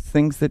 It's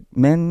things that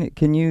men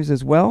can use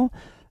as well.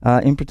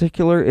 In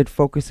particular, it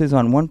focuses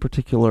on one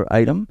particular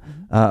item,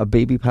 a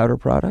baby powder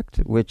product,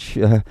 which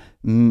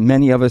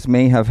many of us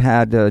may have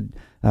had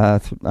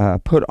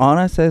put on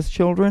us as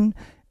children.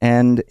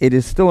 And it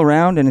is still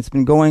around, and it's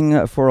been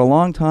going for a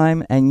long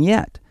time. And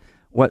yet,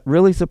 what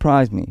really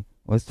surprised me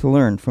was to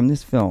learn from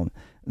this film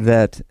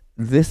that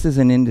this is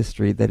an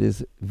industry that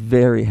has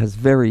very,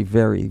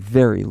 very,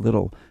 very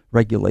little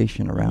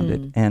regulation around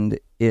it, and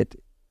it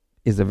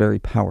is a very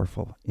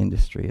powerful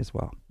industry as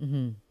well.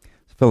 Mm-hmm.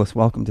 So Phyllis,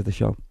 welcome to the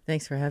show.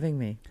 Thanks for having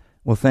me.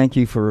 Well, thank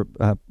you for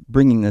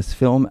bringing this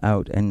film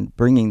out and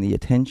bringing the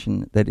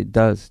attention that it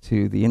does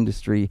to the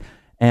industry.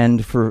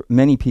 And for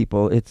many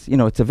people, it's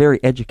a very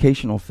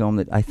educational film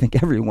that I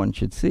think everyone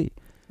should see.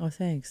 Oh,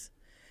 thanks.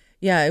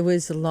 Yeah, it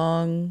was a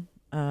long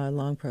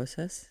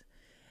process.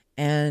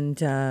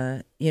 And,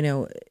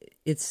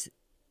 it's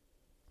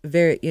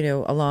very,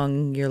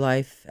 along your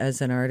life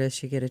as an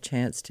artist, you get a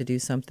chance to do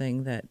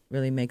something that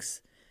really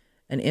makes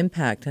an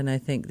impact. And I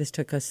think this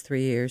took us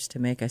 3 years to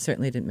make. I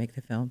certainly didn't make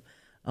the film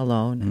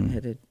alone. I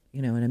had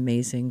an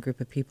amazing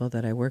group of people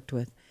that I worked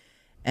with.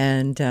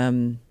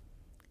 And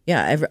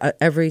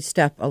every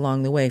step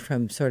along the way,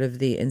 from sort of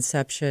the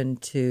inception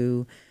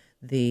to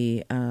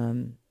the,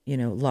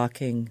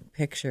 locking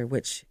picture,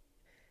 which,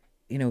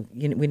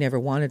 we never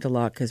wanted to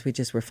lock because we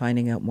just were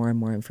finding out more and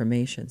more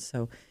information.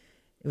 So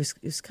it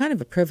was kind of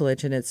a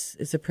privilege, and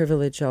it's a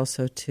privilege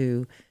also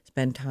to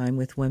spend time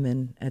with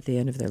women at the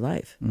end of their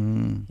life.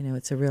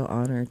 It's a real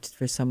honor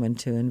for someone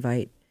to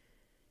invite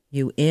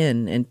you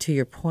in. And to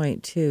your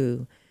point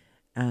too,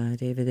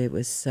 David, it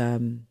was,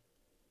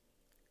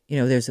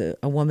 there's a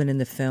woman in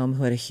the film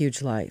who had a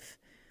huge life.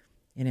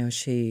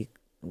 She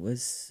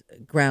was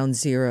ground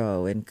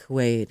zero in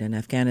Kuwait and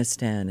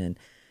Afghanistan, and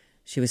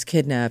she was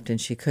kidnapped, and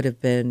she could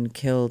have been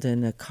killed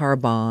in a car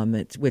bomb,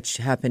 which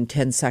happened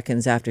 10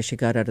 seconds after she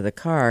got out of the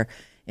car.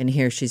 And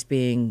here she's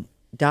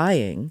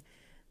dying,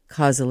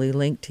 causally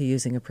linked to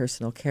using a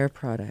personal care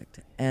product.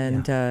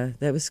 And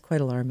that was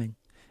quite alarming.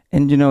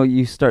 And,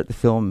 you start the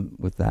film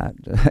with that.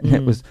 And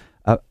it was,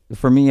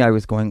 for me, I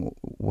was going,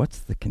 what's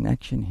the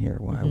connection here?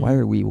 Why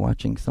are we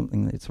watching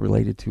something that's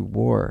related to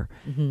war?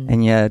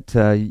 And yet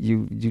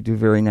you do a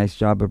very nice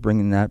job of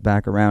bringing that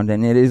back around.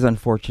 And it is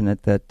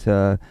unfortunate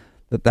that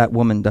that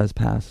woman does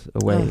pass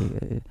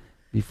away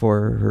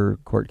before her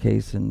court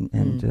case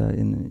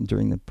and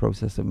during the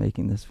process of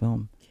making this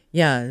film.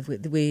 Yeah,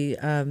 we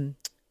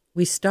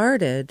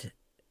started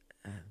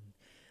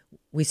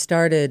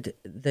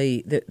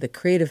the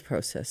creative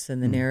process,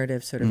 and the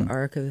narrative sort of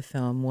arc of the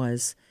film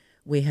was,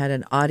 we had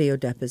an audio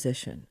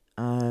deposition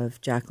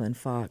of Jacqueline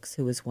Fox,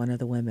 who was one of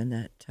the women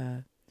that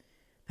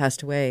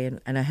passed away,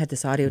 and I had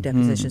this audio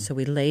deposition, so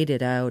we laid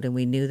it out, and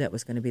we knew that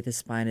was going to be the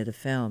spine of the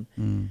film.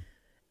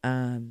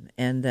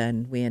 And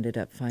then we ended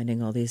up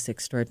finding all these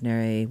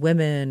extraordinary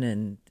women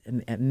and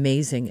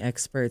amazing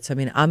experts. I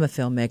mean, I'm a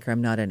filmmaker,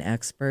 I'm not an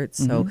expert,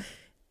 so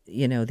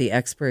the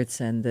experts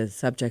and the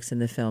subjects in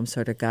the film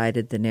sort of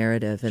guided the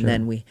narrative. And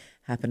then we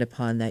happened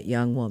upon that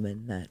young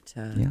woman that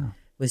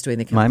was doing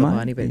the chemical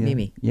bonding, but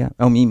Mimi. Yeah.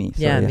 Oh, Mimi.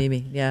 Sorry,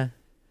 Mimi. Yeah.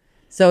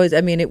 So,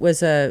 it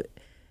was it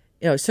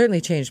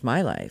certainly changed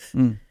my life.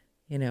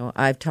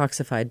 I've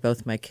toxified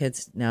both my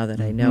kids now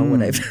that I know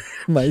what I've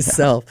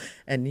myself.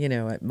 And,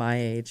 at my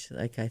age,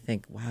 I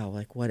think,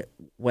 wow,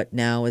 what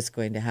now is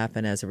going to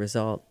happen as a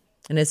result?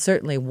 And it's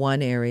certainly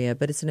one area,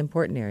 but it's an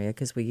important area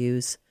because we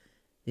use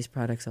these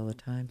products all the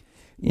time.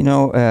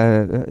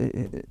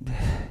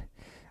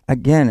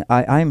 Again,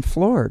 I'm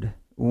floored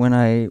when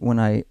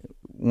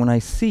I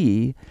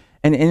see,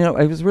 and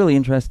it was really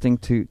interesting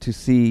to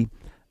see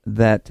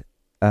that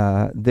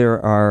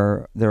there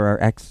are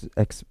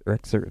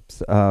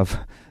excerpts of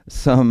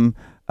some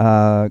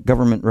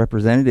government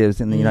representatives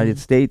in the United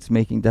States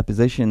making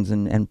depositions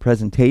and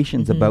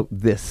presentations about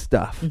this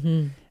stuff,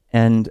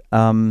 and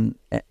when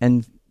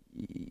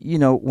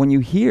you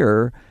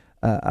hear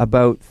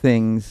about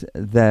things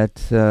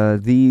that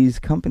these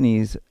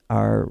companies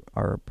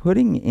are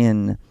putting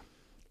in,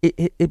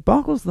 it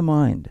boggles the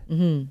mind.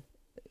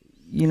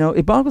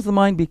 It boggles the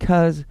mind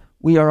because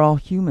we are all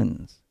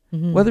humans.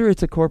 Whether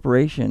it's a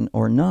corporation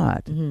or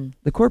not,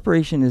 the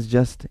corporation is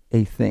just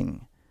a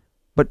thing,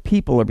 but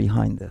people are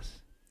behind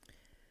this.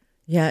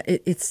 Yeah,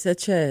 it's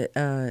such a,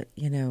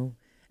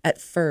 at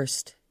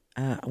first,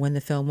 when the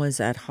film was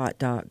at Hot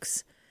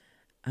Docs,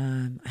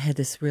 I had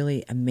this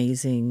really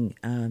amazing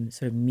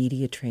sort of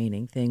media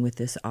training thing with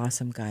this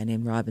awesome guy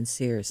named Robin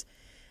Sears.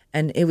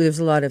 And there was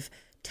a lot of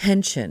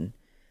tension.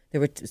 There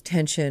was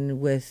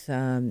tension with,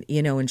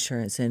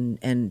 insurance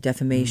and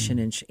defamation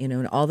and,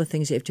 and all the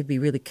things you have to be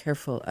really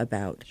careful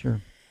about.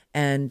 Sure.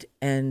 And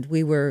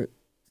we were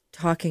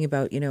talking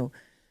about,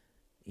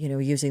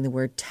 using the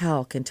word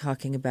talc and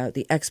talking about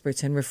the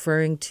experts and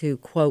referring to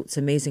quotes,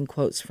 amazing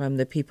quotes from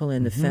the people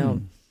in the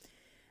film.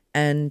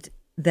 And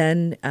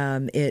then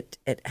it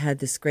had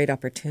this great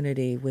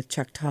opportunity with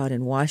Chuck Todd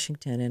in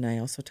Washington. And I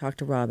also talked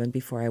to Robin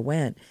before I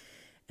went.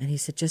 And he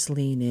said, just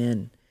lean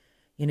in.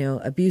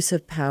 Abuse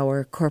of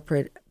power,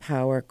 corporate,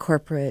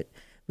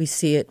 we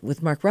see it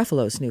with Mark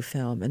Ruffalo's new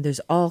film. And there's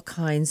all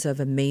kinds of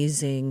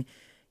amazing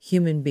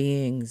human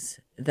beings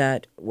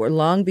that were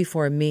long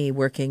before me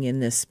working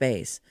in this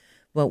space.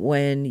 But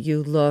when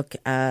you look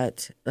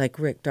at, like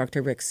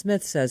Dr. Rick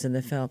Smith says in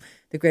the film,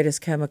 the greatest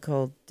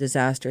chemical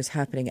disaster is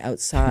happening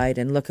outside,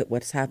 and look at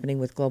what's happening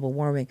with global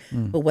warming,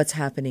 but what's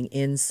happening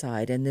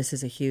inside. And this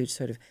is a huge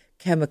sort of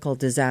chemical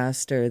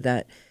disaster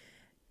that...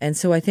 And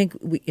so I think,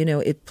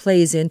 it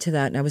plays into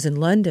that. And I was in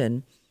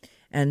London,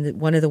 and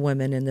one of the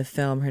women in the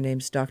film, her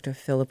name's Dr.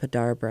 Philippa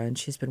Darbra, and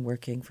she's been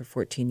working for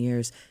 14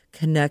 years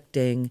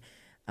connecting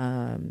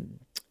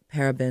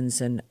parabens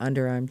and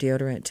underarm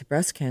deodorant to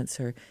breast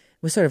cancer.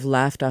 Was sort of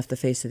laughed off the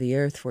face of the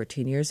earth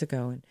 14 years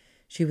ago. And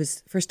she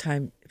was, first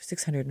time,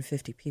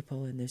 650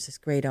 people, and there's this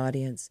great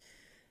audience.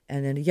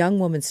 And then a young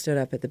woman stood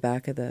up at the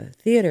back of the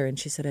theater, and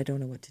she said, I don't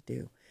know what to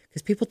do.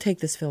 Because people take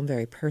this film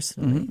very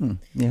personally.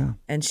 Yeah.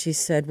 And she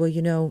said, well,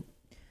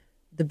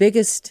 the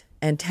biggest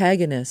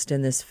antagonist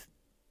in this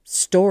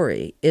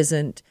story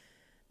isn't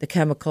the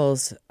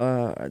chemicals,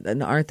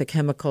 aren't the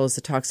chemicals,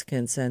 the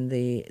toxicants, and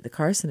the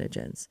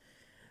carcinogens.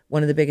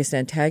 One of the biggest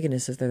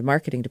antagonists is the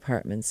marketing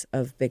departments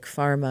of big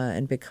pharma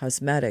and big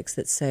cosmetics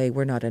that say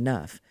we're not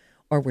enough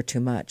or we're too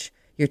much.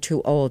 You're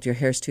too old, your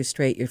hair's too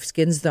straight, your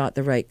skin's not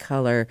the right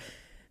color.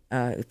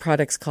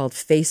 Products called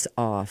Face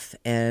Off.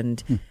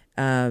 And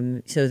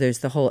so there's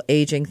the whole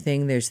aging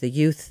thing, there's the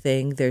youth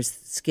thing, there's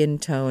skin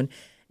tone.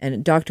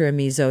 And Dr.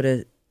 Amy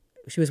Zota,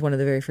 she was one of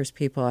the very first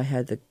people I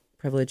had the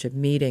privilege of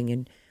meeting,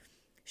 and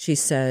she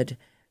said,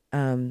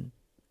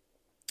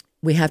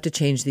 we have to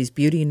change these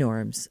beauty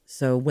norms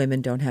so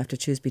women don't have to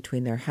choose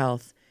between their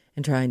health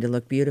and trying to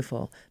look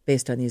beautiful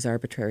based on these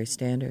arbitrary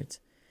standards.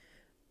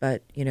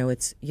 But,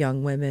 it's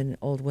young women,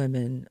 older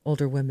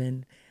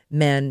women,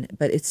 men,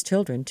 but it's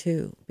children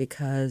too,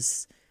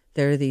 because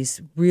there are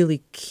these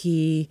really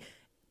key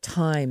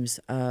times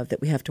that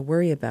we have to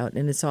worry about,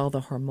 and it's all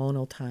the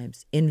hormonal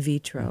times, in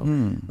vitro,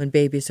 when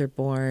babies are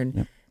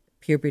born,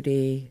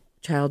 puberty,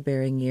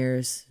 childbearing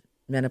years,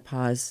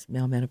 menopause,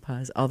 male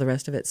menopause, all the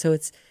rest of it. So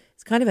it's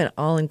kind of an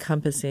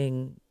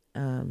all-encompassing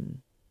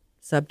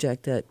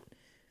subject that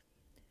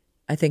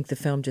I think the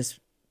film just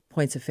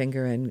points a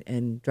finger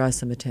and draws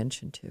some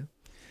attention to.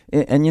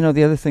 And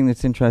the other thing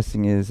that's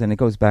interesting is, and it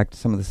goes back to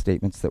some of the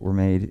statements that were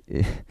made,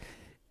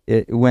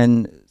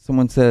 when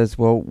someone says,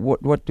 "Well,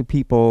 what do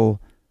people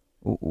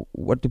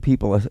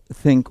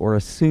think or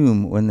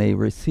assume when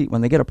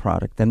they get a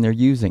product, then they're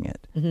using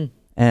it?" Mm-hmm.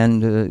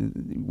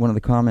 And one of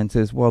the comments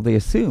is, "Well, they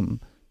assume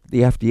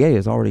the FDA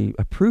has already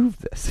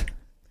approved this."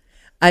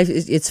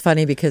 It's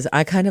funny because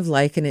I kind of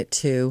liken it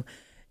to,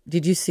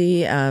 did you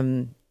see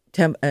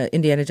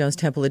Indiana Jones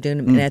Temple of Doom?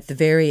 And at the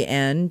very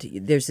end,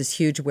 there's this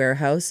huge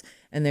warehouse,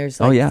 and there's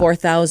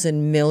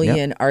 4,000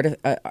 million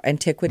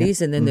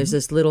antiquities, and then there's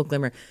this little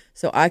glimmer.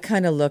 So I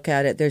kind of look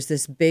at it, there's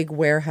this big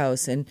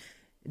warehouse, and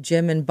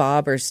Jim and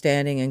Bob are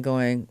standing and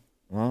going,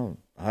 "Well,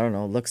 I don't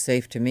know, looks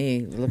safe to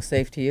me. Looks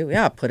safe to you?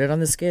 Yeah, put it on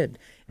the skid."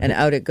 And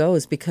out it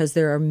goes, because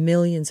there are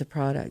millions of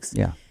products.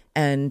 Yeah.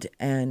 And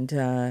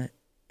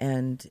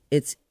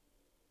it's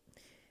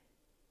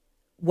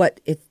what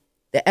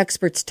the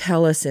experts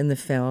tell us in the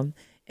film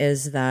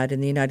is that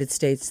in the United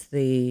States,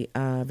 the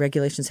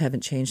regulations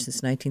haven't changed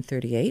since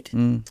 1938,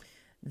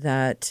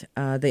 that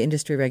the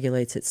industry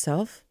regulates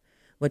itself.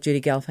 What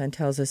Julie Galfand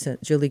tells us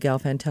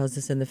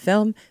in the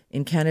film,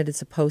 in Canada,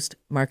 it's a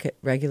post-market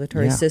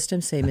regulatory system,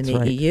 same in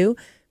the EU,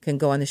 can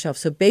go on the shelf.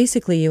 So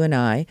basically, you and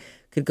I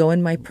could go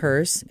in my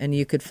purse, and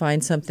you could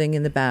find something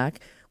in the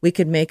back. We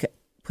could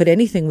put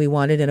anything we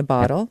wanted in a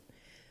bottle,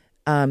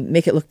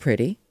 make it look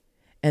pretty,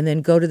 and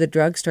then go to the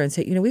drugstore and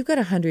say, we've got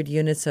 100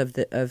 units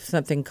of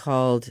something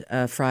called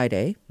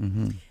Friday,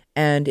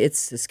 and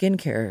it's a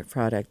skincare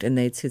product. And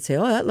they'd say,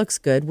 "Oh, that looks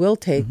good. We'll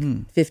take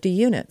 50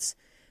 units."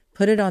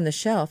 Put it on the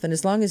shelf, and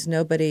as long as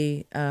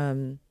nobody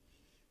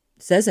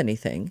says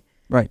anything,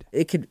 right,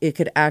 it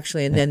could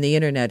actually. And then the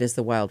internet is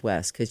the Wild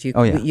West, because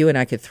you and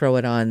I could throw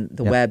it on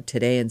the web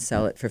today and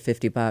sell it for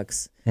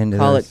 $50 and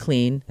call it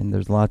clean. And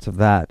there's lots of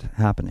that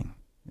happening,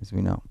 as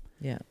we know.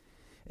 Yeah,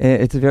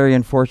 it's very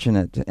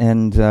unfortunate,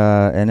 and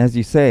as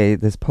you say,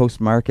 this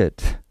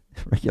post-market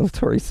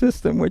regulatory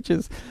system, which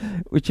is,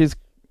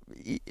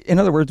 in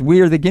other words,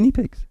 we are the guinea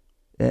pigs,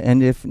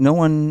 and if no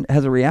one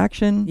has a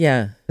reaction,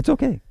 it's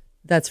okay.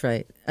 That's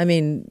right. I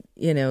mean,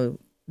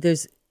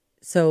 there's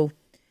the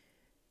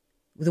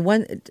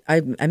one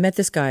I met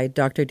this guy,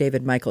 Dr.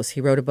 David Michaels.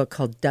 He wrote a book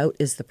called "Doubt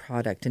is the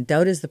Product," and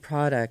 "Doubt is the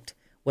Product"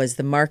 was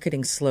the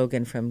marketing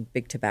slogan from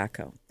Big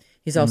Tobacco.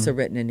 He's also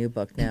written a new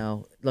book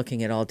now,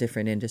 looking at all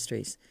different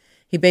industries.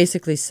 He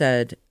basically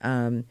said,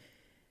 "I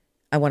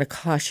want to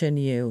caution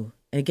you."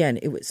 And again,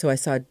 so I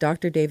saw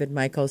Dr. David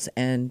Michaels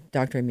and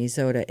Dr. Amy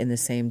Zota in the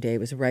same day. It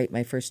was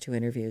my first two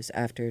interviews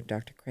after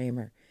Dr.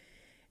 Kramer.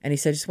 And he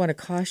said, "I just want to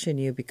caution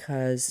you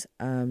because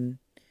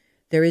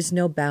there is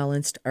no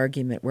balanced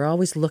argument. We're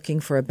always looking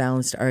for a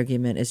balanced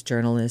argument as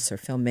journalists or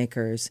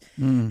filmmakers."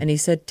 And he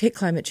said, take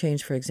climate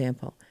change, for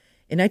example.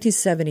 In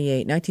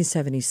 1978,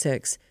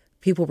 1976,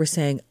 people were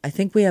saying, "I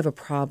think we have a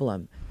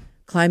problem.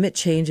 Climate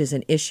change is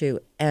an issue."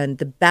 And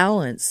the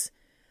balance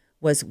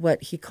was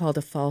what he called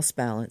a false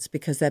balance,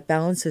 because that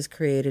balance is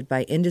created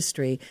by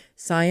industry,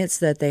 science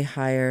that they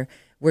hire.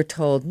 We're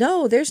told,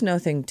 no, there's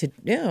nothing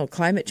to,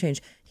 climate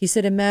change. He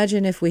said,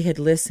 imagine if we had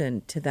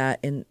listened to that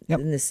in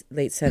this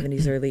late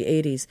 70s, early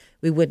 80s,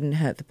 we wouldn't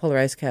have, the polar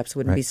ice caps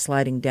wouldn't be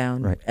sliding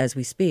down as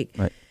we speak.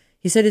 Right.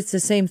 He said it's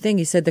the same thing.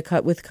 He said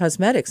with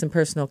cosmetics and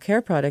personal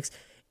care products,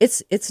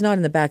 it's not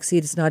in the back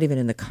seat. It's not even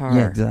in the car.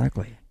 Yeah,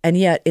 exactly. And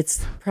yet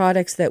it's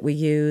products that we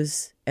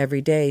use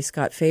every day.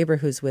 Scott Faber,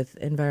 who's with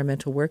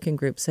Environmental Working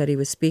Group, said he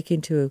was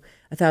speaking to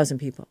 1,000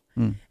 people.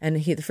 And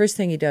the first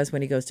thing he does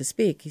when he goes to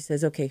speak, he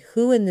says, okay,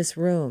 who in this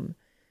room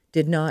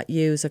did not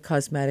use a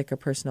cosmetic or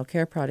personal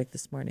care product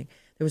this morning?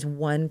 There was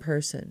one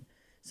person.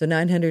 So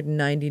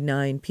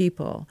 999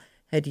 people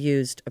had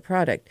used a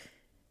product.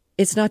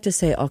 It's not to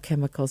say all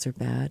chemicals are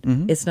bad.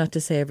 It's not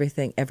to say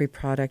every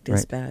product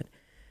is bad.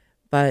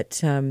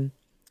 But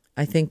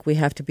I think we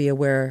have to be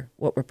aware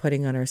what we're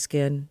putting on our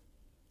skin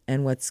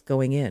and what's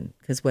going in,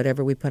 because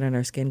whatever we put on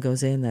our skin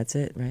goes in. That's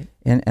it, right?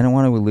 And I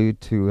want to allude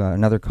to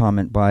another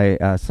comment by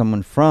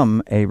someone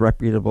from a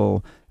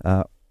reputable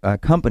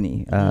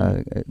company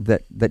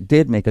that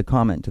did make a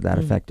comment to that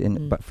effect.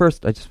 But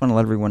first, I just want to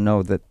let everyone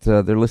know that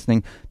they're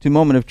listening to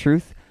Moment of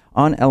Truth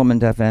on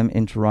Element FM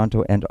in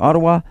Toronto and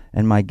Ottawa.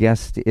 And my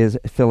guest is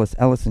Phyllis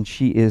Ellison.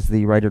 She is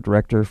the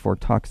writer-director for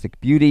Toxic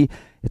Beauty.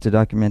 It's a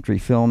documentary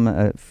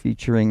film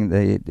featuring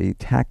the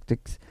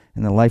tactics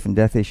and the life and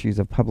death issues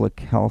of public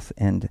health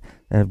and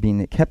that have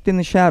been kept in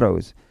the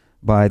shadows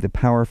by the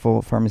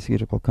powerful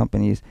pharmaceutical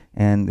companies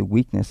and the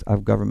weakness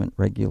of government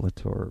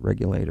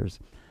regulators.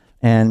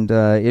 And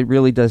it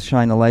really does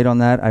shine a light on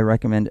that. I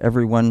recommend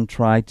everyone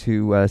try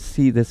to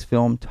see this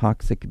film,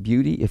 Toxic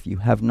Beauty, if you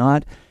have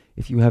not.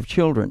 If you have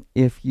children,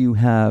 if you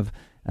have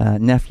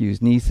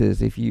nephews,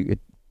 nieces, if you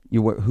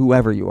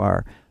whoever you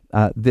are,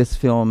 this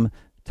film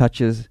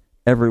touches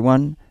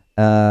everyone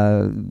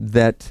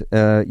that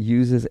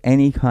uses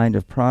any kind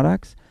of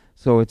products.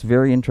 So it's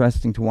very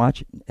interesting to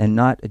watch, and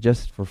not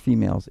just for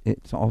females.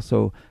 It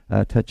also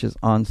touches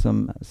on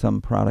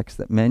some products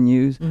that men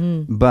use.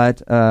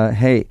 But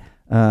hey,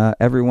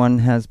 everyone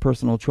has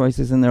personal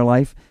choices in their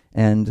life,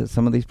 and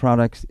some of these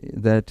products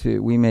that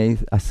we may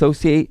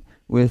associate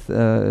with,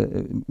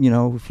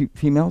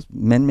 females,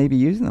 men may be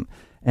using them.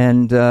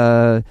 And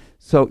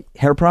so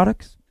hair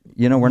products,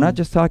 we're not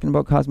just talking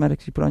about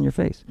cosmetics you put on your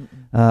face.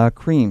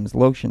 Creams,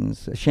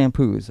 lotions,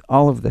 shampoos,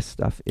 all of this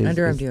stuff is...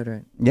 Underarm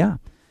deodorant. Yeah.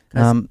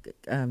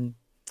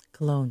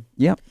 Cologne.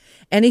 Yep.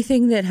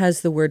 Anything that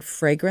has the word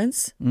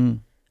fragrance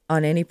on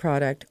any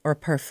product or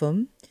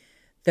parfum,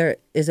 there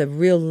is a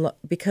real...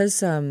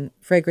 Because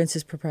fragrance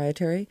is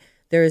proprietary,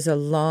 there is a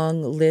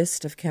long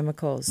list of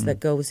chemicals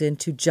that goes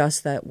into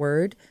just that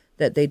word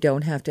that they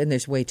don't have to... And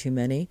there's way too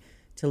many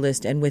to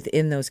list. And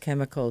within those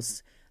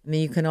chemicals... I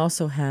mean, you can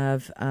also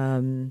have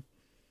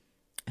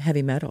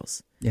heavy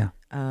metals. Yeah.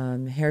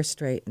 Hair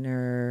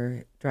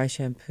straightener, dry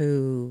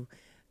shampoo,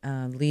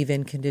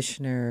 leave-in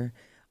conditioner,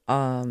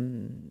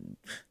 an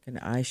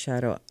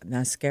eyeshadow,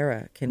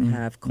 mascara can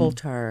have coal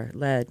tar,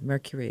 lead,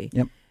 mercury.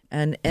 Yep.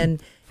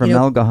 And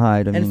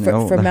formaldehyde.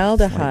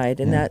 Formaldehyde,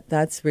 and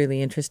that's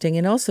really interesting.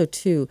 And also,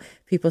 too,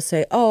 people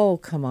say,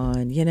 "Oh, come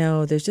on,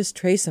 there's just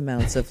trace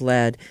amounts of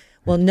lead."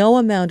 Well, no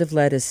amount of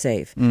lead is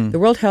safe. The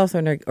World Health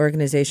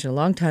Organization a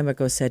long time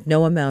ago said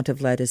no amount of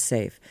lead is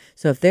safe.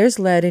 So if there's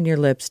lead in your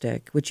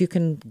lipstick, which you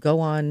can go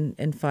on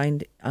and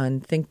find on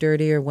Think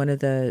Dirty or one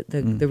of the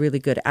really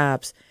good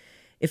apps,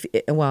 if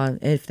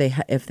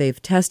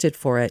they've tested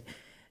for it,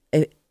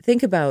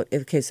 think about,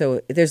 okay,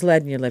 so there's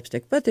lead in your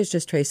lipstick, but there's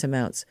just trace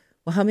amounts.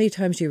 Well, how many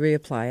times do you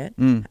reapply it?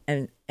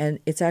 And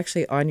it's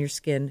actually on your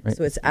skin, right.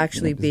 So it's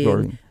actually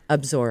being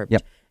absorbed.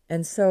 Yep.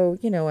 And so,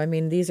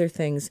 these are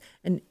things,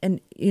 and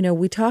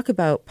we talk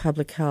about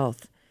public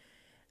health,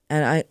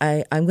 and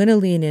I'm going to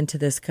lean into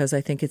this because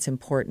I think it's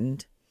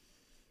important,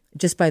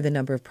 just by the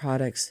number of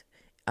products.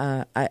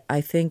 I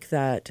think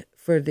that,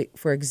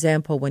 for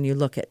example, when you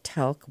look at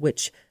talc,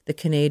 which the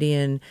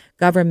Canadian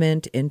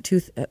government in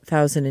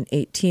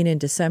 2018 in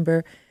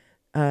December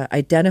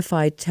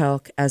identified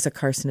talc as a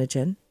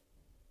carcinogen.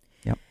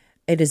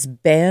 It is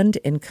banned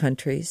in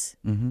countries.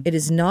 It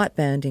is not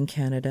banned in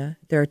Canada.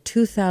 There are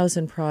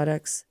 2,000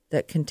 products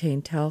that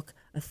contain talc.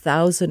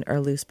 1,000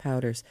 are loose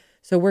powders.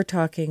 So we're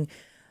talking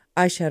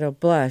eyeshadow,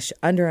 blush,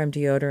 underarm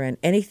deodorant,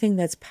 anything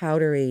that's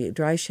powdery,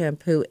 dry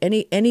shampoo,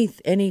 any.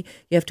 You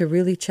have to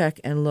really check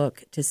and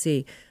look to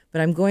see.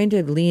 But I'm going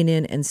to lean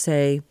in and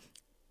say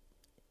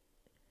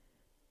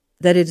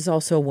that it is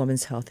also a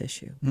women's health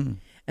issue.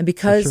 And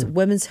because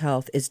women's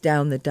health is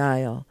down the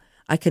dial,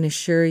 I can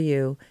assure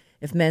you,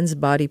 if men's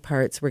body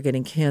parts were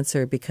getting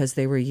cancer because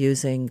they were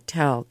using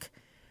talc,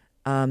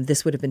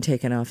 this would have been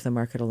taken off the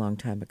market a long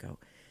time ago.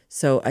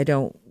 So I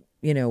don't,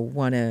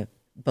 want to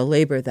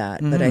belabor that,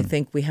 but I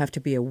think we have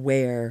to be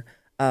aware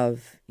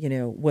of,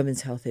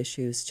 women's health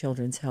issues,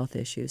 children's health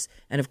issues,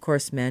 and of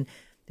course, men.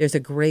 There's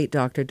a great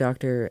doctor,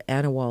 Dr.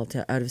 Anna Walt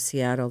out of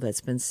Seattle, that's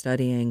been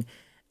studying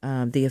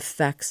the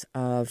effects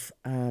of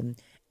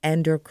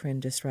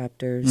endocrine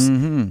disruptors,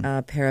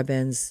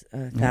 parabens,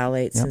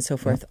 phthalates, and so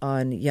forth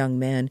on young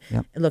men,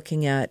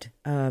 looking at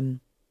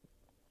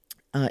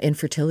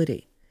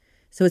infertility.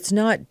 So it's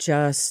not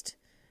just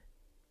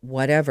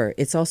whatever.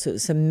 It's also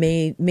some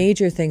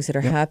major things that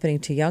are happening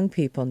to young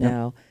people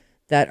now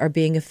that are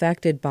being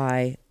affected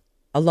by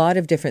a lot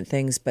of different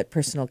things, but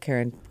personal care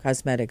and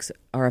cosmetics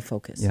are a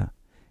focus. Yeah.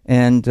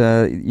 And,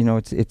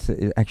 it's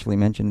actually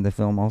mentioned in the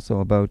film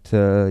also about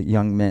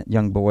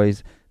young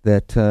boys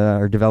that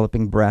are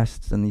developing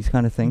breasts and these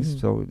kind of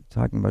things. So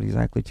talking about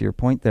exactly to your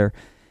point there.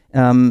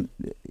 The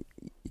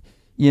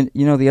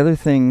other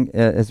thing,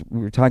 as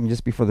we were talking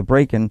just before the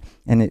break, and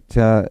it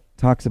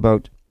talks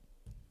about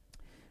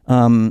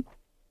how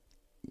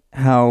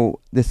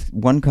this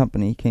one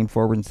company came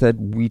forward and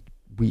said,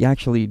 we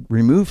actually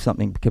removed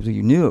something because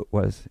we knew it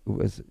was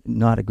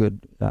not a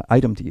good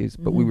item to use,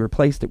 but we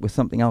replaced it with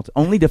something else,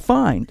 only to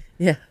find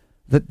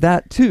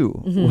that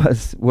too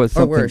was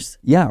something, worse.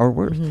 Yeah, or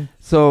worse.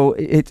 So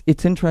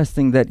it's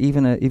interesting that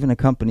even a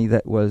company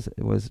that was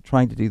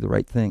trying to do the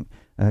right thing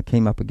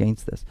came up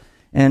against this.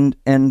 And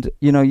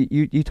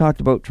you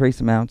talked about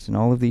trace amounts and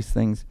all of these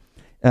things.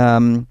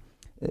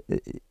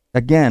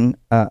 Again,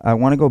 I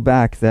want to go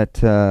back that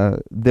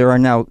there are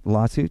now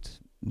lawsuits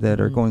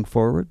that are going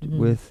forward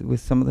with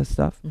some of this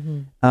stuff.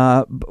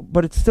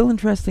 But it's still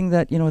interesting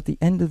that, at the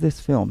end of this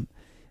film,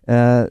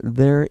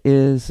 there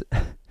is,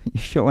 you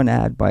show an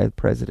ad by the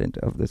president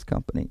of this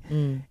company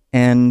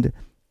and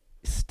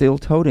still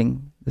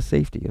touting the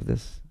safety of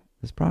this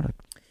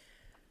product.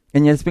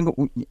 And yet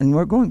and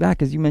we're going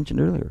back, as you mentioned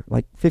earlier,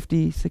 like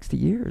 50, 60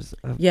 years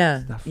of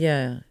stuff.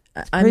 Yeah.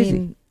 I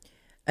mean,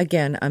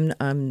 again,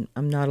 I'm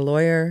not a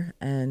lawyer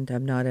and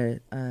I'm not an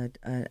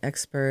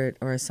expert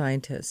or a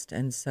scientist.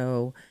 And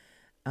so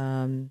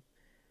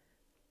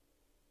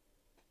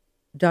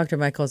Dr.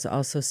 Michaels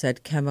also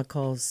said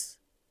chemicals,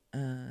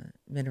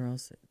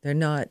 minerals, they're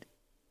not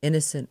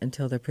innocent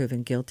until they're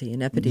proven guilty. In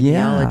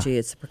epidemiology,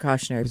 it's a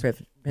precautionary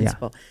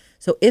principle.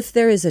 So if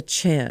there is a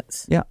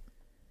chance,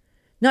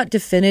 not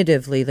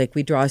definitively, like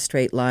we draw a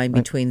straight line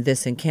between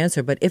this and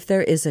cancer, but if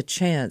there is a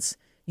chance,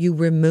 you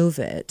remove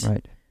it.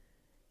 Right.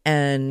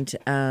 And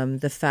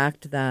the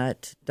fact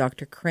that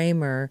Dr.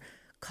 Kramer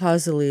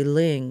causally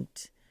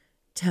linked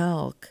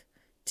talc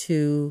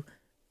to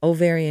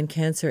ovarian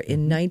cancer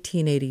in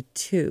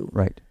 1982.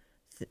 Right.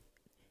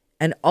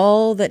 And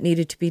all that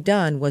needed to be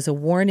done was a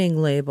warning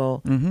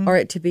label or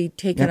it to be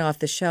taken off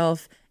the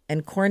shelf,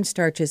 and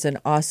cornstarch is an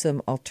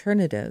awesome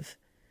alternative.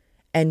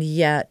 And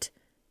yet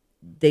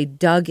they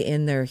dug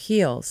in their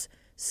heels.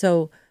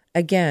 So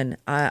again,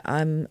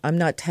 I'm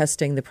not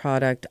testing the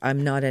product.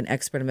 I'm not an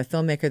expert. I'm a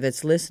filmmaker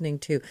that's listening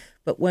to.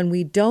 But when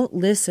we don't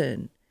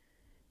listen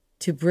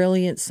to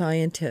brilliant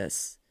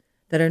scientists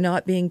that are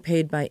not being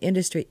paid by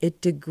industry, it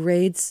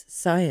degrades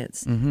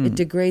science. It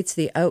degrades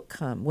the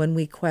outcome when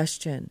we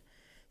question.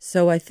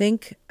 So I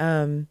think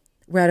we're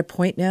at a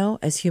point now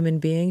as human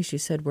beings. You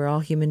said we're all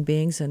human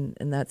beings, and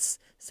that's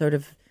sort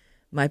of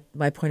my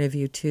point of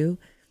view too.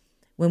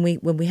 When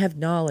we have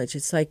knowledge,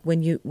 it's like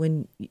when you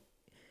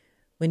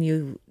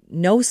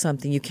know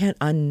something, you can't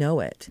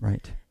unknow it.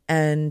 Right.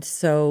 And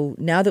so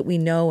now that we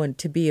know and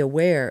to be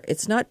aware,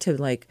 it's not to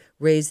like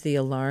raise the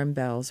alarm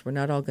bells. We're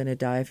not all going to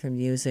die from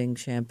using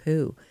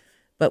shampoo.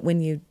 But when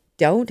you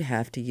don't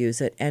have to use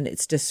it and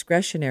it's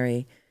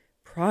discretionary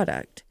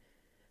product,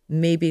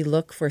 maybe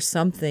look for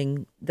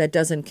something that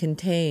doesn't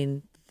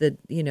contain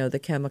the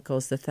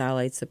chemicals, the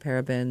phthalates, the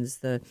parabens,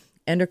 the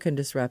endocrine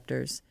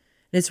disruptors.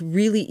 And it's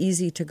really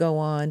easy to go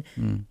on.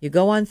 You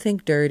go on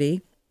Think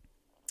Dirty,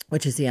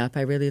 which is the app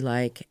I really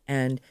like,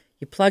 and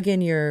you plug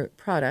in your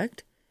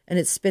product and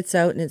it spits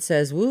out and it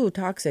says, woo,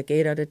 toxic,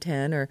 8 out of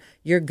 10, or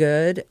you're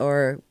good,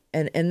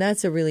 and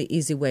that's a really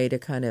easy way to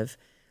kind of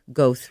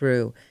go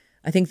through.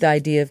 I think the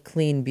idea of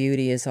clean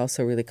beauty is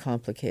also really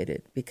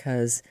complicated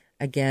because,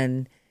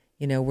 again,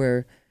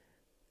 we're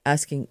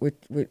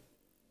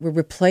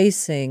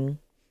replacing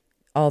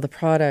all the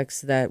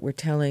products that we're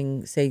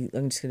telling, say,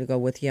 I'm just going to go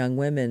with young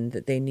women,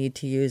 that they need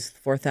to use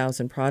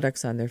 4,000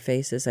 products on their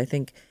faces. I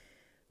think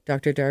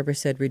Dr. Darber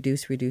said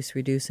reduce, reduce,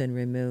 reduce, and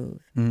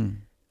remove.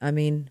 I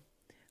mean,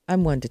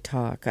 I'm one to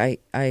talk. I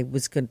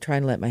was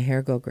trying to let my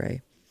hair go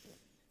gray.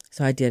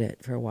 So I did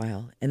it for a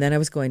while. And then I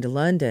was going to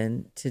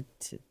London to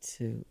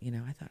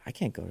I thought, I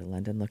can't go to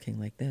London looking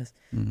like this.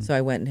 So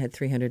I went and had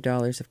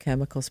 $300 of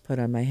chemicals put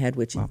on my head,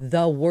 which is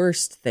the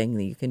worst thing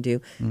that you can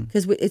do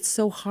because it's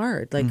so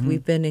hard. Like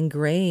we've been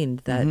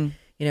ingrained that,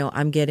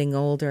 I'm getting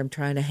older. I'm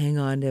trying to hang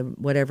on to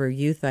whatever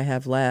youth I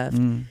have left,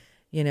 and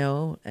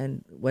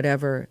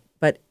whatever.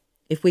 But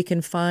if we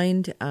can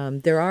find,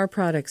 there are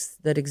products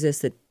that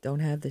exist that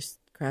don't have this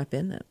crap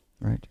in them.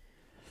 Right.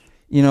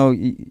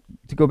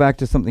 To go back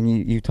to something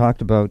you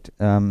talked about,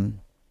 and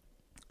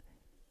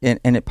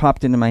it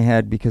popped into my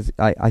head because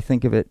I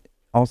think of it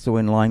also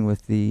in line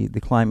with the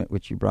climate,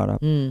 which you brought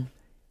up.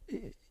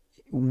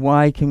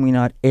 Why can we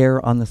not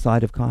err on the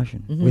side of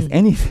caution with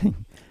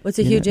anything? Well, it's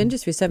a huge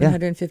industry,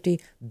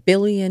 $750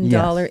 billion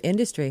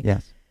industry.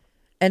 Yes.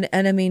 And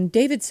I mean,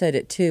 David said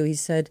it too. He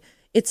said,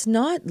 it's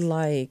not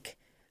like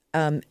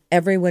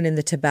everyone in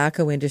the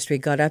tobacco industry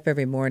got up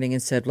every morning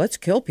and said, let's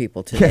kill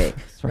people today,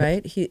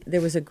 right?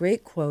 There was a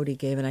great quote he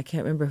gave, and I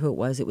can't remember who it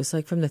was. It was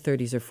like from the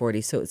 30s or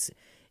 40s, so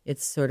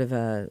it's sort of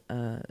a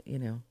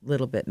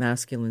little bit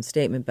masculine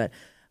statement. But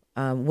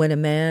when a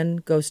man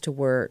goes to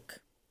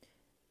work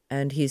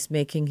and he's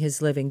making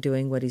his living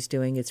doing what he's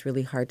doing, it's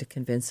really hard to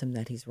convince him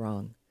that he's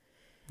wrong.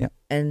 Yeah.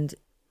 And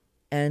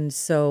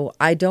so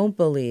I don't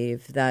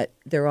believe that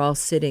they're all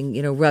sitting,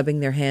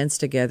 rubbing their hands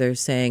together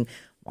saying,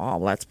 oh,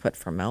 let's put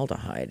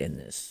formaldehyde in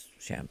this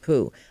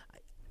shampoo.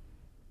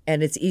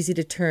 And it's easy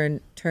to turn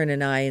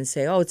an eye and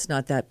say, oh, it's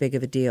not that big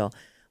of a deal.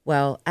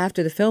 Well,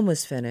 after the film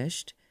was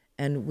finished,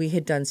 and we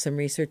had done some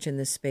research in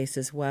this space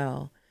as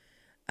well,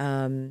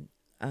 there's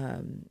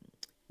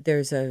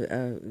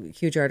a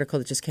huge article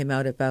that just came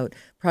out about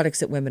products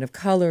that women of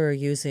color are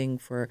using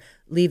for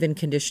leave-in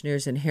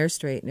conditioners and hair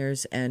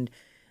straighteners. And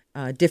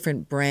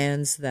different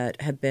brands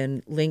that have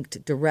been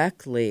linked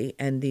directly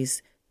and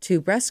these to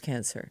breast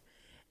cancer.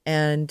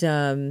 And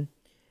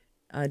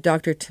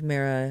Dr.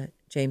 Tamara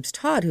James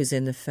Todd, who's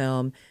in the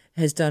film,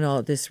 has done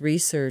all this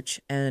research,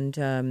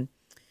 and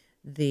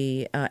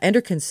the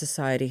Endocrine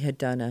Society had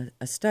done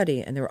a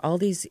study, and there were all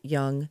these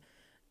young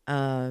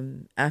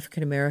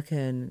African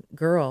American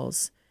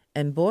girls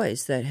and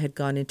boys that had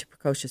gone into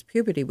precocious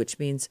puberty, which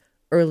means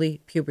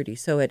early puberty.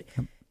 So at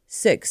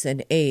 6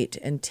 and 8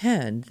 and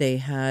 10, they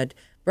had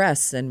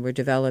breasts and were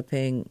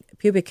developing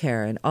pubic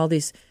hair and all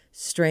these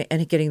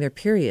and getting their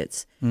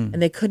periods,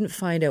 and they couldn't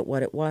find out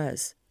what it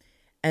was.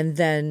 And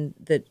then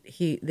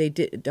they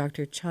did,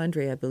 Dr.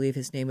 Chandra, I believe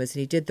his name was,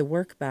 and he did the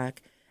work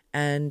back,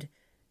 and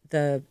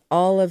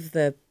all of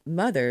the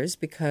mothers,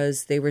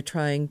 because they were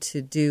trying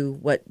to do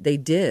what they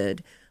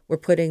did, were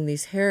putting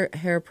these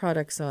hair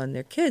products on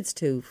their kids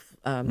to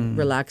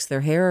relax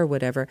their hair or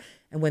whatever.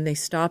 And when they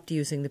stopped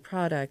using the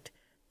product,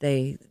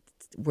 they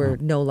were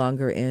no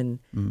longer in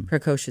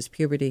precocious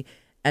puberty,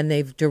 and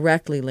they've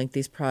directly linked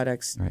these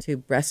products to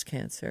breast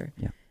cancer.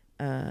 Yeah.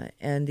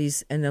 And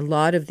a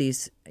lot of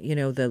these,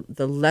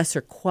 the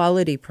lesser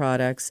quality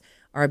products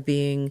are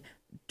being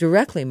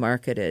directly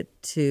marketed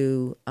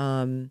to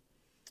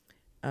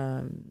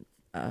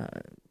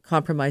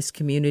compromised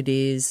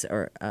communities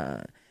or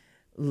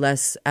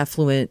less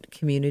affluent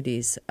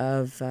communities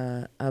of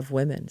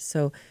women.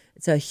 So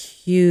it's a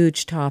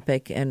huge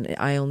topic, and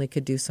I only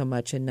could do so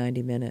much in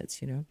 90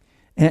 minutes.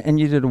 And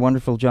you did a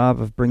wonderful job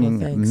of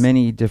bringing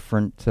many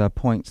different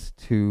points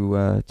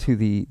to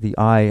the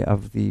eye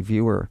of the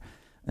viewer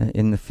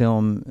in the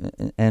film.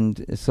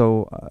 And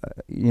so,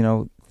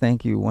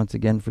 thank you once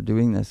again for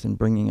doing this and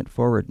bringing it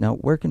forward. Now,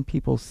 where can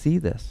people see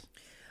this?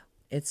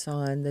 It's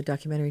on the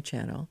documentary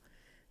channel.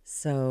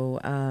 So,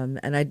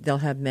 they'll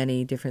have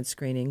many different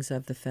screenings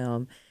of the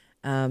film.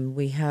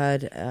 We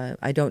had,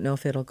 I don't know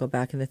if it'll go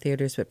back in the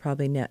theaters, but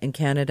probably in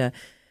Canada.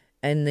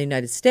 In the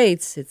United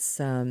States, it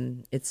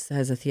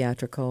has a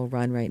theatrical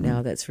run right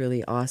now that's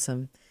really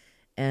awesome,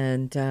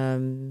 and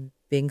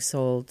being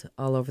sold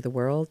all over the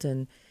world.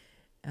 And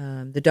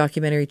the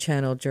documentary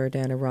channel,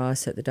 Jordana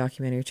Ross at the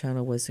documentary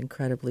channel, was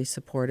incredibly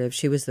supportive.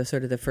 She was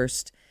the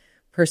first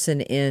person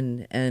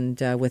in,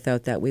 and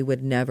without that, we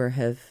would never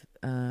have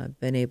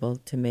been able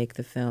to make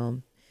the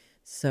film.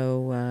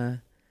 So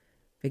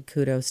big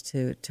kudos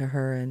to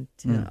her and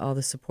to all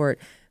the support.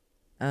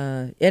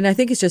 And I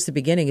think it's just the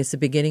beginning. It's the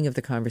beginning of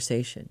the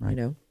conversation,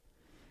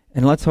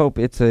 And let's hope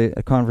it's a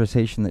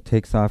conversation that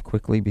takes off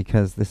quickly,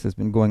 because this has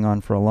been going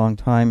on for a long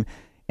time.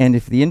 And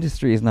if the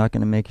industry is not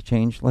going to make a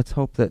change, let's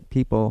hope that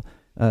people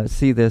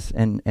see this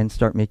and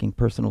start making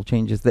personal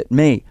changes that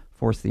may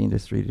force the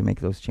industry to make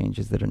those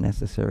changes that are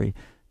necessary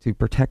to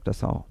protect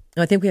us all.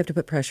 I think we have to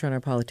put pressure on our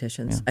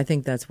politicians. Yeah. I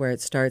think that's where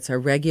it starts, our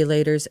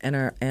regulators and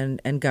our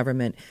and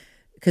government.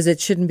 Because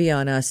it shouldn't be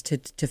on us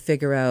to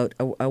figure out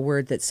a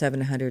word that's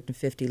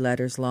 750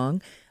 letters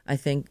long. I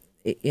think,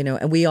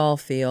 and we all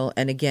feel,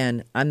 and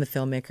again, I'm the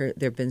filmmaker,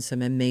 there have been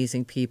some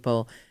amazing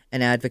people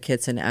and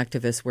advocates and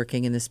activists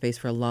working in this space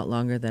for a lot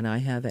longer than I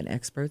have, and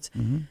experts.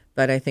 Mm-hmm.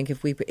 But I think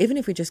even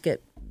if we just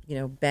get,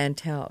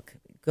 Bantalc,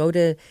 go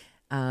to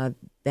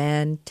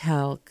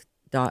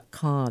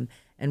bantalc.com,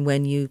 and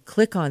when you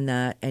click on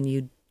that and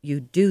you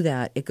do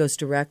that, it goes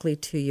directly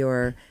to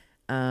your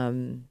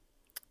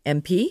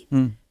MP.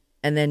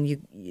 And then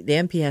the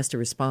MP has to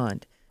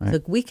respond. Right.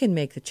 Look, we can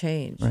make the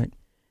change, right?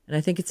 And I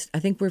think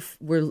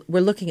we're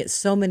looking at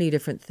so many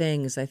different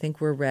things. I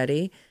think we're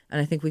ready, and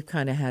I think we've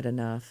kind of had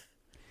enough.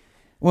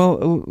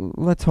 Well,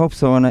 let's hope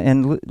so.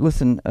 And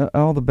listen,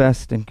 all the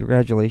best and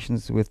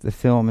congratulations with the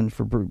film and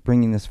for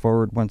bringing this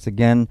forward once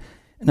again.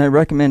 And I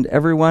recommend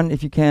everyone,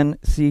 if you can,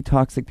 see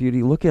Toxic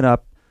Beauty. Look it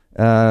up.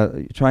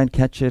 Try and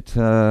catch it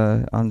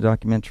on the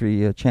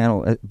documentary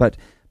channel,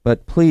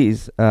 But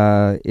please,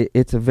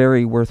 it's a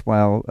very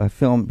worthwhile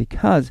film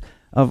because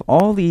of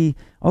all the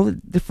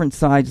different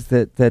sides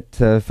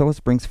that Phyllis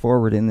brings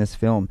forward in this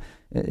film.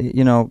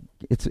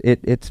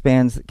 It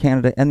spans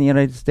Canada and the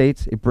United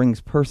States. It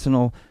brings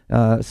personal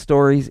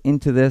stories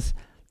into this.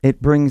 It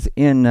brings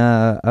in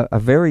a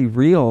very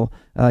real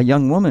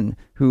young woman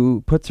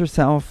who puts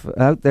herself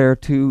out there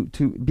to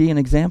be an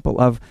example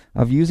of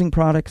using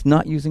products,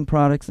 not using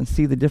products, and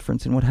see the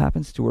difference in what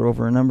happens to her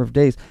over a number of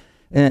days.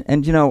 And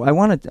I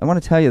want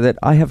to tell you that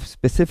I have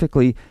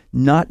specifically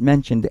not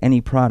mentioned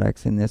any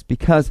products in this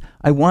because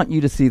I want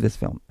you to see this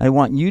film. I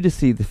want you to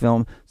see the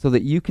film so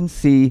that you can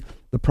see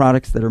the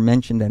products that are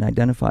mentioned and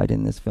identified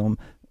in this film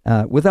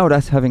without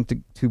us having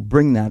to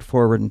bring that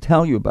forward and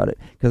tell you about it,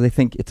 because I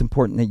think it's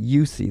important that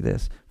you see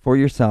this for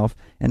yourself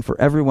and for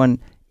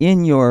everyone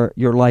in your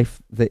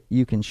life that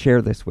you can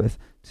share this with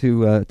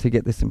to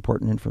get this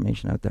important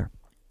information out there.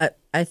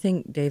 I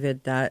think,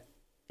 David, that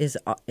is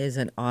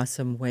an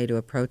awesome way to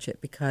approach it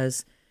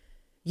because,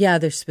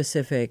 there's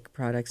specific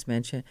products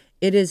mentioned.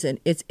 It's an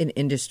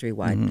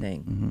industry-wide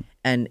thing,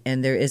 and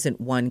there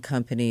isn't one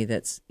company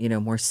that's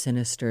more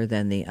sinister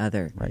than the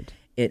other. Right.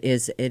 It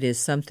is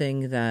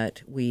something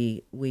that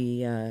we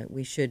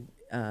should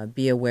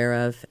be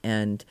aware of,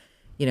 and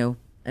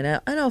And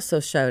I'd also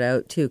shout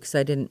out, too, because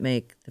I didn't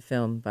make the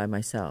film by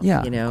myself.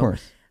 Yeah, you know, of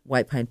course.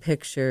 White Pine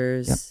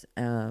Pictures,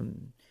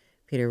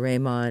 Peter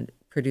Raymond,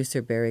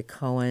 producer Barry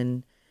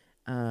Cohen,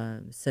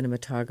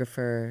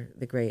 cinematographer,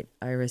 the great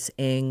Iris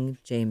Ing,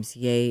 James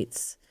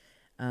Yates,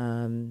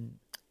 Andrew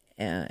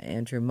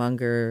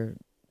Munger,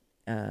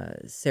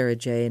 Sarah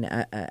J.,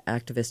 an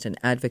activist and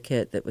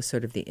advocate. That was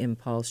sort of the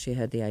impulse. She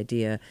had the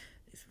idea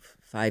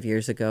 5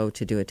 years ago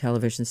to do a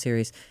television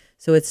series.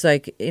 So it's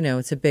like, you know,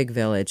 it's a big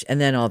village.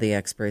 And then all the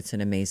experts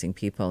and amazing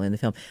people in the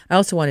film. I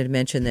also wanted to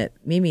mention that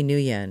Mimi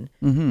Nguyen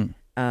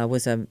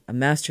was a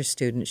master's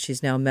student.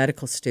 She's now a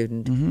medical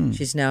student. Mm-hmm.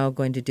 She's now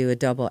going to do a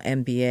double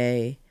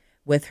MBA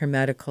with her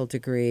medical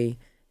degree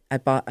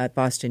at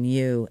Boston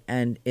U,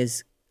 and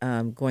is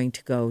going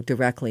to go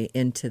directly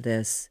into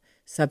this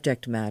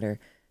subject matter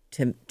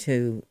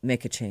to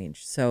make a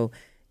change. So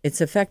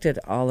it's affected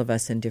all of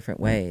us in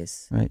different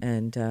ways. Right.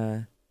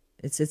 And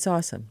it's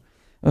awesome.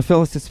 Well,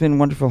 Phyllis, it's been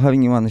wonderful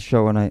having you on the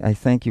show, and I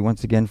thank you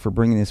once again for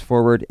bringing this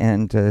forward,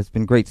 and it's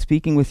been great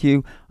speaking with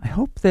you. I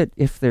hope that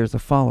if there's a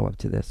follow-up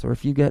to this, or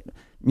if you get,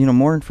 you know,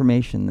 more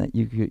information that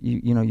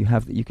you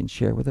have that you can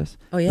share with us.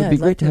 Oh, yeah. It'd be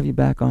great to have you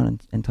back on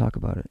and talk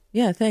about it.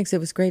 Yeah, thanks. It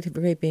was great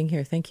being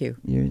here. Thank you.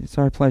 It's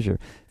our pleasure.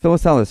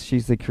 Phyllis Ellis,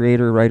 she's the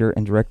creator, writer,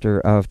 and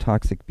director of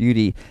Toxic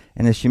Beauty,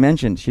 and as she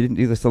mentioned, she didn't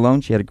do this alone.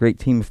 She had a great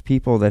team of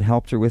people that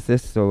helped her with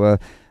this, so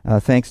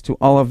thanks to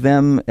all of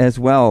them as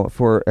well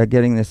for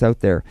getting this out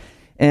there.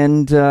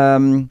 And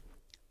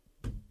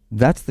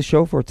that's the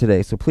show for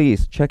today. So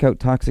please check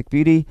out Toxic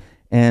Beauty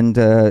and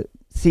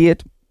see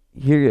it,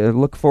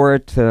 look for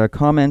it,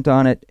 comment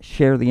on it,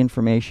 share the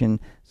information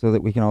so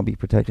that we can all be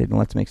protected, and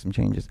let's make some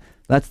changes.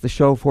 That's the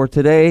show for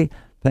today.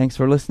 Thanks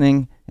for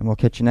listening, and we'll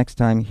catch you next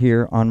time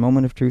here on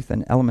Moment of Truth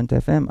and Element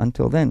FM.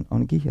 Until then,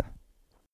 Onagiha.